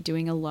wouldn't be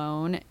doing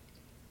alone,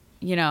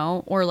 you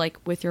know, or like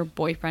with your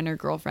boyfriend or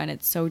girlfriend.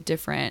 It's so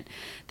different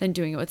than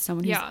doing it with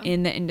someone who's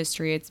in the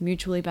industry. It's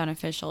mutually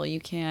beneficial. You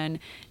can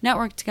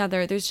network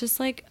together. There's just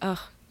like,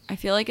 I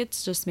feel like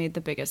it's just made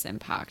the biggest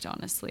impact,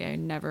 honestly. I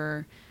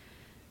never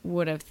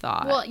would have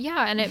thought. Well,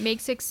 yeah, and it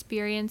makes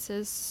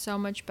experiences so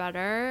much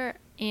better.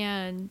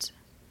 And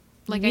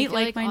like, I feel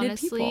like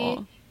honestly,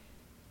 people.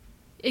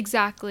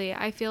 Exactly.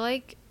 I feel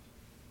like,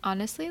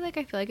 honestly, like,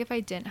 I feel like if I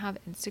didn't have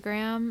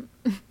Instagram,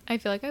 I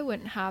feel like I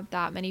wouldn't have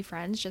that many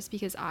friends just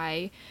because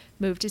I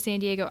moved to San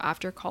Diego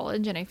after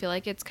college. And I feel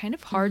like it's kind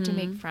of hard to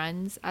make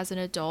friends as an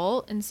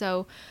adult. And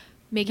so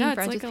making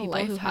friends with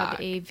people who have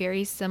a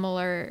very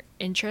similar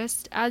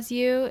interest as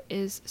you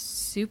is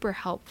super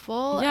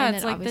helpful. Yeah, and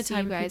it's then like the obviously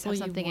type you of guys people have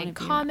you something wanna in be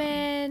around.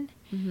 common.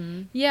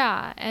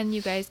 Yeah, and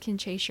you guys can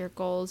chase your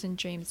goals and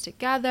dreams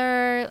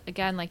together.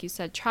 Again, like you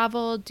said,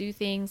 travel, do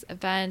things,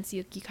 events.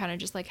 You kind of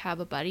just like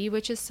have a buddy,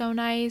 which is so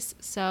nice.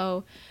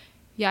 So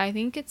yeah, I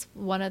think it's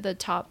one of the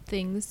top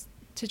things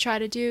to try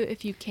to do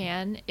if you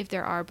can. If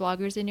there are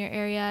bloggers in your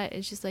area,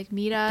 it's just like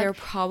meet up. There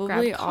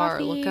probably grab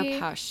are. Look up coffee.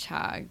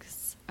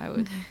 hashtags.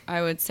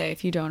 I would say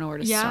if you don't know where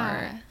to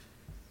start,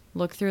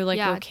 look through like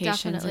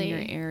locations in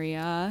your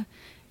area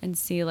and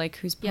see like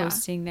who's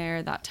posting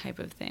there, that type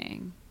of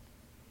thing.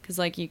 Because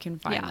like you can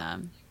find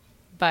them.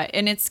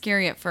 And it's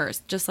scary at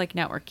first, just like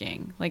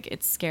networking. Like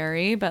it's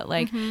scary, but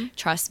like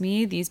trust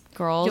me, these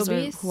girls or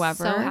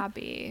whoever, so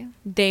happy.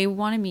 They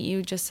want to meet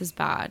you just as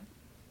bad.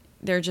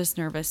 They're just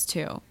nervous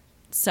too.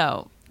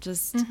 So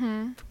just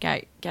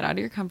get out of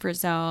your comfort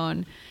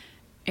zone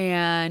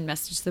and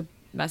message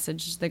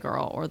the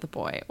girl or the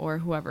boy or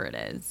whoever it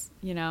is,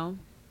 you know?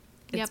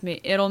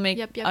 It'll make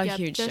a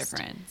huge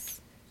difference.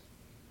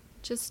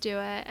 Just do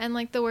it. And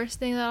like the worst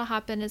thing that'll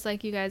happen is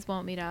like you guys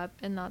won't meet up,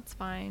 and that's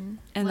fine.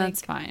 And like,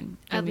 that's fine.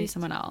 It'll be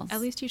someone else. At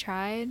least you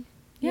tried.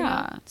 Yeah. You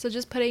know? So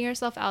just putting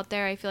yourself out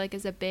there, I feel like,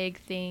 is a big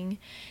thing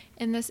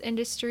in this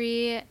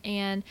industry.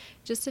 And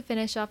just to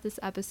finish off this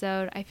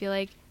episode, I feel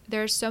like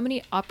there are so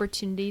many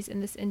opportunities in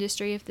this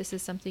industry if this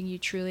is something you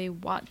truly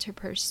want to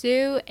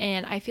pursue.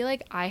 And I feel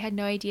like I had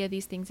no idea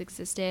these things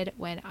existed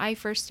when I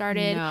first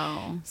started.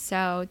 No.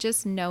 So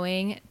just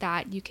knowing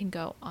that you can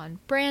go on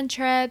brand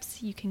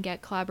trips, you can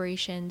get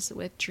collaborations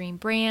with dream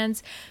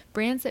brands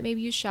that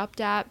maybe you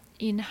shopped at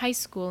in high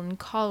school and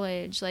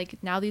college.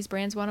 Like now these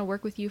brands want to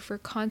work with you for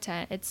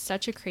content. It's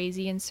such a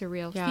crazy and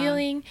surreal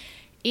feeling.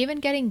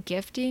 Even getting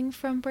gifting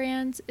from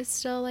brands is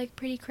still like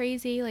pretty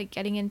crazy. Like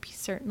getting in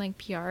certain like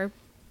PR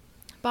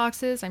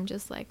boxes, I'm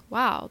just like,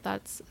 wow,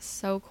 that's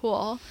so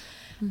cool.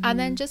 And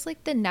then just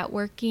like the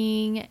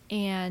networking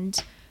and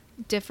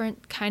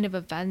different kind of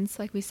events,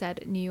 like we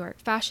said, New York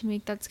Fashion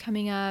Week that's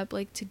coming up,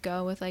 like to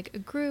go with like a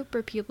group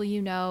or people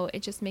you know,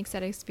 it just makes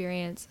that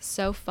experience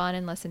so fun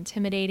and less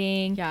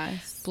intimidating.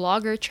 Yes.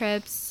 Blogger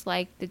trips,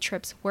 like the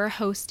trips we're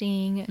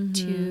hosting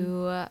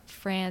to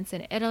France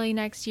and Italy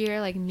next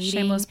year, like meeting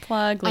shameless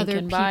plug, link other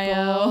in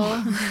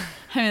bio.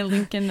 I mean,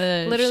 link in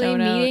the literally show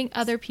notes. meeting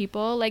other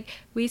people. Like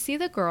we see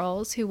the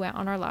girls who went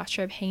on our last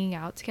trip hanging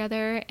out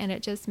together, and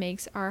it just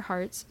makes our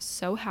hearts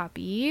so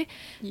happy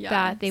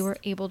that they were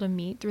able to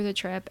meet through the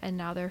trip, and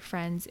now they're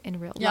friends in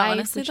real life.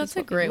 Honestly, which that's is a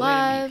what great we way to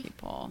love. meet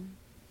people.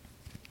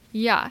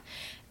 Yeah.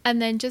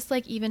 And then just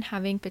like even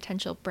having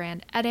potential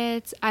brand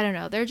edits. I don't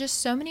know. There are just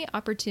so many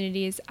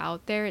opportunities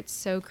out there. It's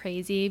so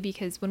crazy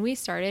because when we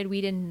started,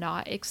 we did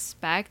not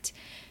expect,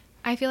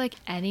 I feel like,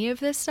 any of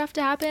this stuff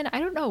to happen. I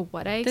don't know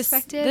what I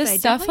expected. This but I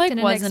stuff like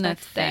didn't wasn't a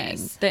expect thing.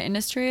 this. The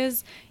industry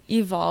has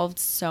evolved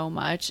so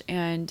much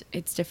and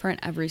it's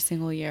different every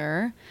single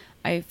year.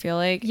 I feel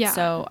like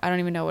so I don't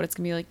even know what it's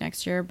gonna be like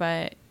next year,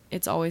 but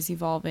it's always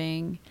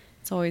evolving.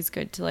 It's always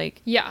good to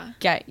like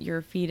get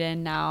your feet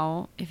in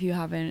now if you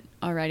haven't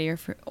already,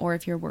 or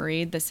if you're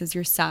worried. This is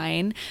your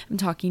sign. I'm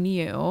talking to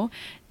you.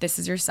 This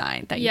is your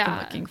sign that you've been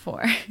looking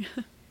for.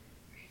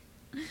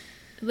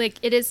 Like,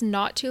 it is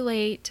not too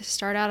late to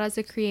start out as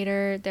a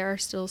creator. There are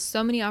still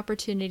so many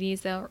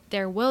opportunities.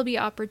 There will be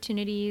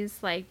opportunities.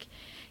 Like,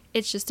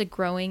 it's just a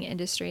growing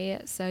industry.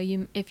 So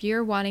if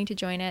you're wanting to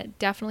join it,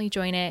 definitely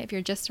join it. If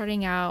you're just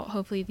starting out,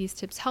 hopefully these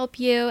tips help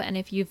you. And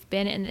if you've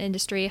been in the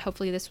industry,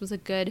 hopefully this was a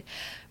good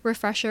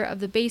refresher of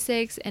the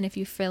basics. And if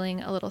you're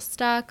feeling a little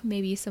stuck,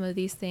 maybe some of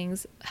these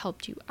things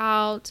helped you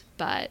out.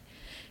 But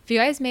if you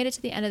guys made it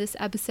to the end of this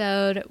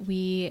episode,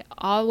 we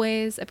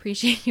always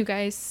appreciate you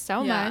guys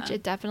so much.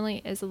 It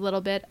definitely is a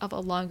little bit of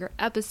a longer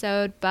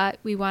episode, but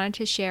we wanted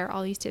to share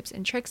all these tips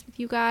and tricks with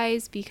you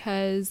guys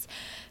because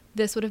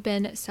this would have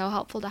been so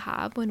helpful to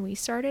have when we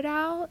started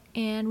out,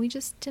 and we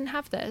just didn't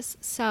have this.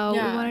 So we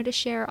wanted to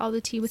share all the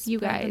tea with you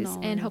guys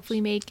and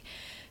hopefully make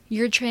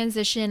your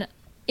transition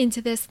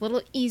into this a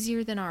little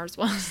easier than ours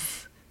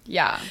was.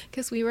 Yeah.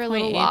 Because we were a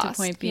Point little A lost. to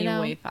point B you know?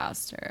 way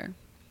faster.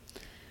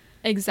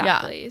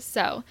 Exactly. Yeah.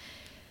 So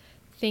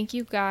thank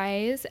you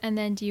guys. And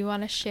then do you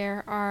want to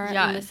share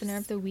our listener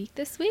of the week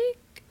this week?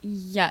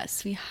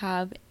 Yes, we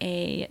have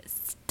a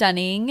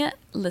stunning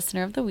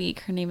listener of the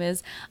week. Her name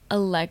is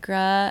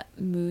Allegra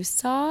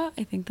Musa.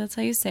 I think that's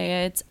how you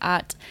say it. It's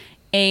at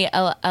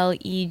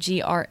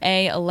Allegra,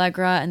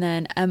 Allegra, and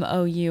then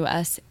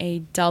Mousaw.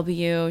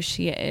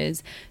 She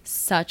is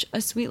such a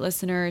sweet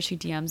listener. She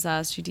DMs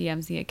us. She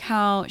DMs the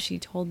account. She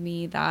told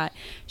me that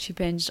she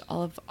binged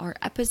all of our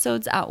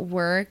episodes at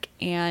work,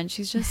 and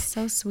she's just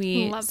so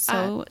sweet. Love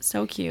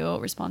so cute.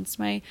 Response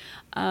to my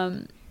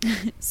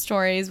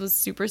stories was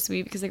super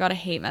sweet because I got a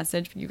hate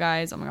message from you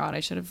guys. Oh my god, I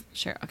should have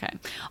shared. Okay,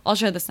 I'll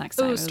share this next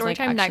time. Ooh, it was story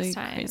time next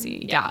time.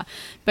 Crazy. Yeah,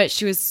 but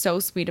she was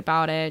so sweet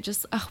about it.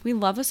 Just we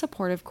love a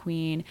supportive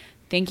queen.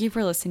 Thank you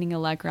for listening,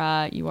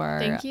 Allegra. You are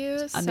thank you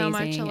amazing so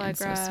much,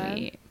 Allegra. and so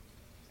sweet.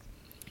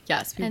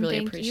 Yes, we and really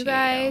thank appreciate you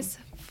guys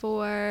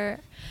for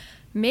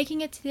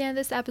making it to the end of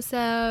this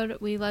episode.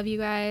 We love you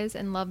guys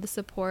and love the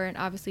support, and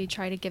obviously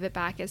try to give it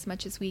back as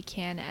much as we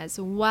can as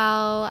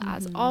well.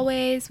 As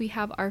always, we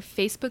have our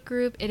Facebook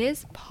group. It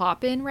is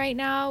popping right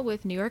now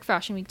with New York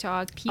Fashion Week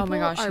talk. People oh my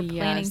gosh, are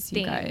planning yes, things.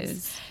 You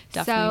guys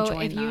definitely so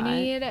join if you that.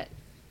 need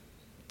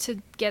to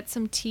get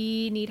some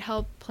tea, need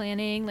help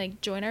planning,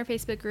 like join our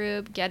Facebook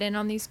group, get in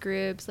on these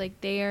groups.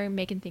 Like they are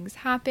making things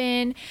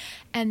happen.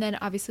 And then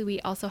obviously we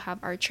also have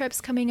our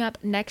trips coming up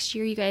next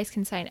year you guys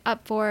can sign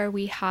up for.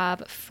 We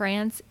have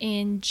France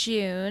in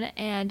June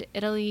and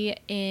Italy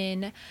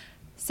in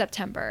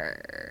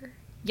September.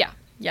 Yeah.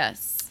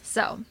 Yes.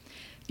 So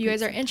if you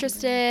guys are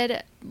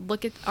interested,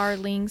 look at our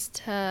links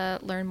to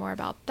learn more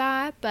about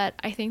that. But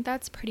I think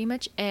that's pretty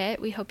much it.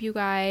 We hope you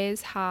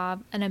guys have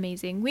an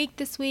amazing week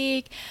this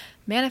week,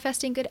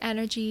 manifesting good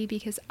energy,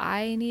 because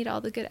I need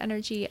all the good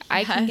energy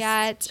I can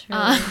get.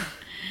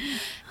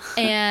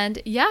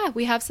 And yeah,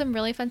 we have some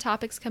really fun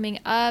topics coming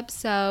up,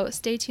 so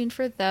stay tuned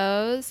for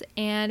those,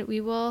 and we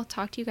will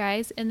talk to you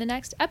guys in the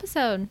next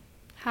episode.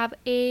 Have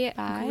a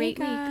great week.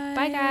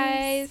 Bye,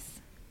 guys.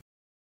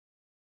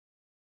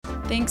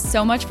 Thanks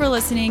so much for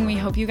listening. We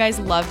hope you guys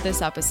loved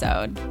this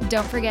episode.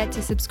 Don't forget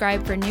to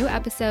subscribe for new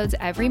episodes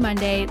every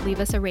Monday. Leave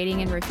us a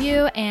rating and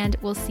review, and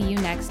we'll see you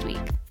next week.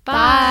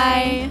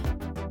 Bye.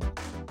 Bye.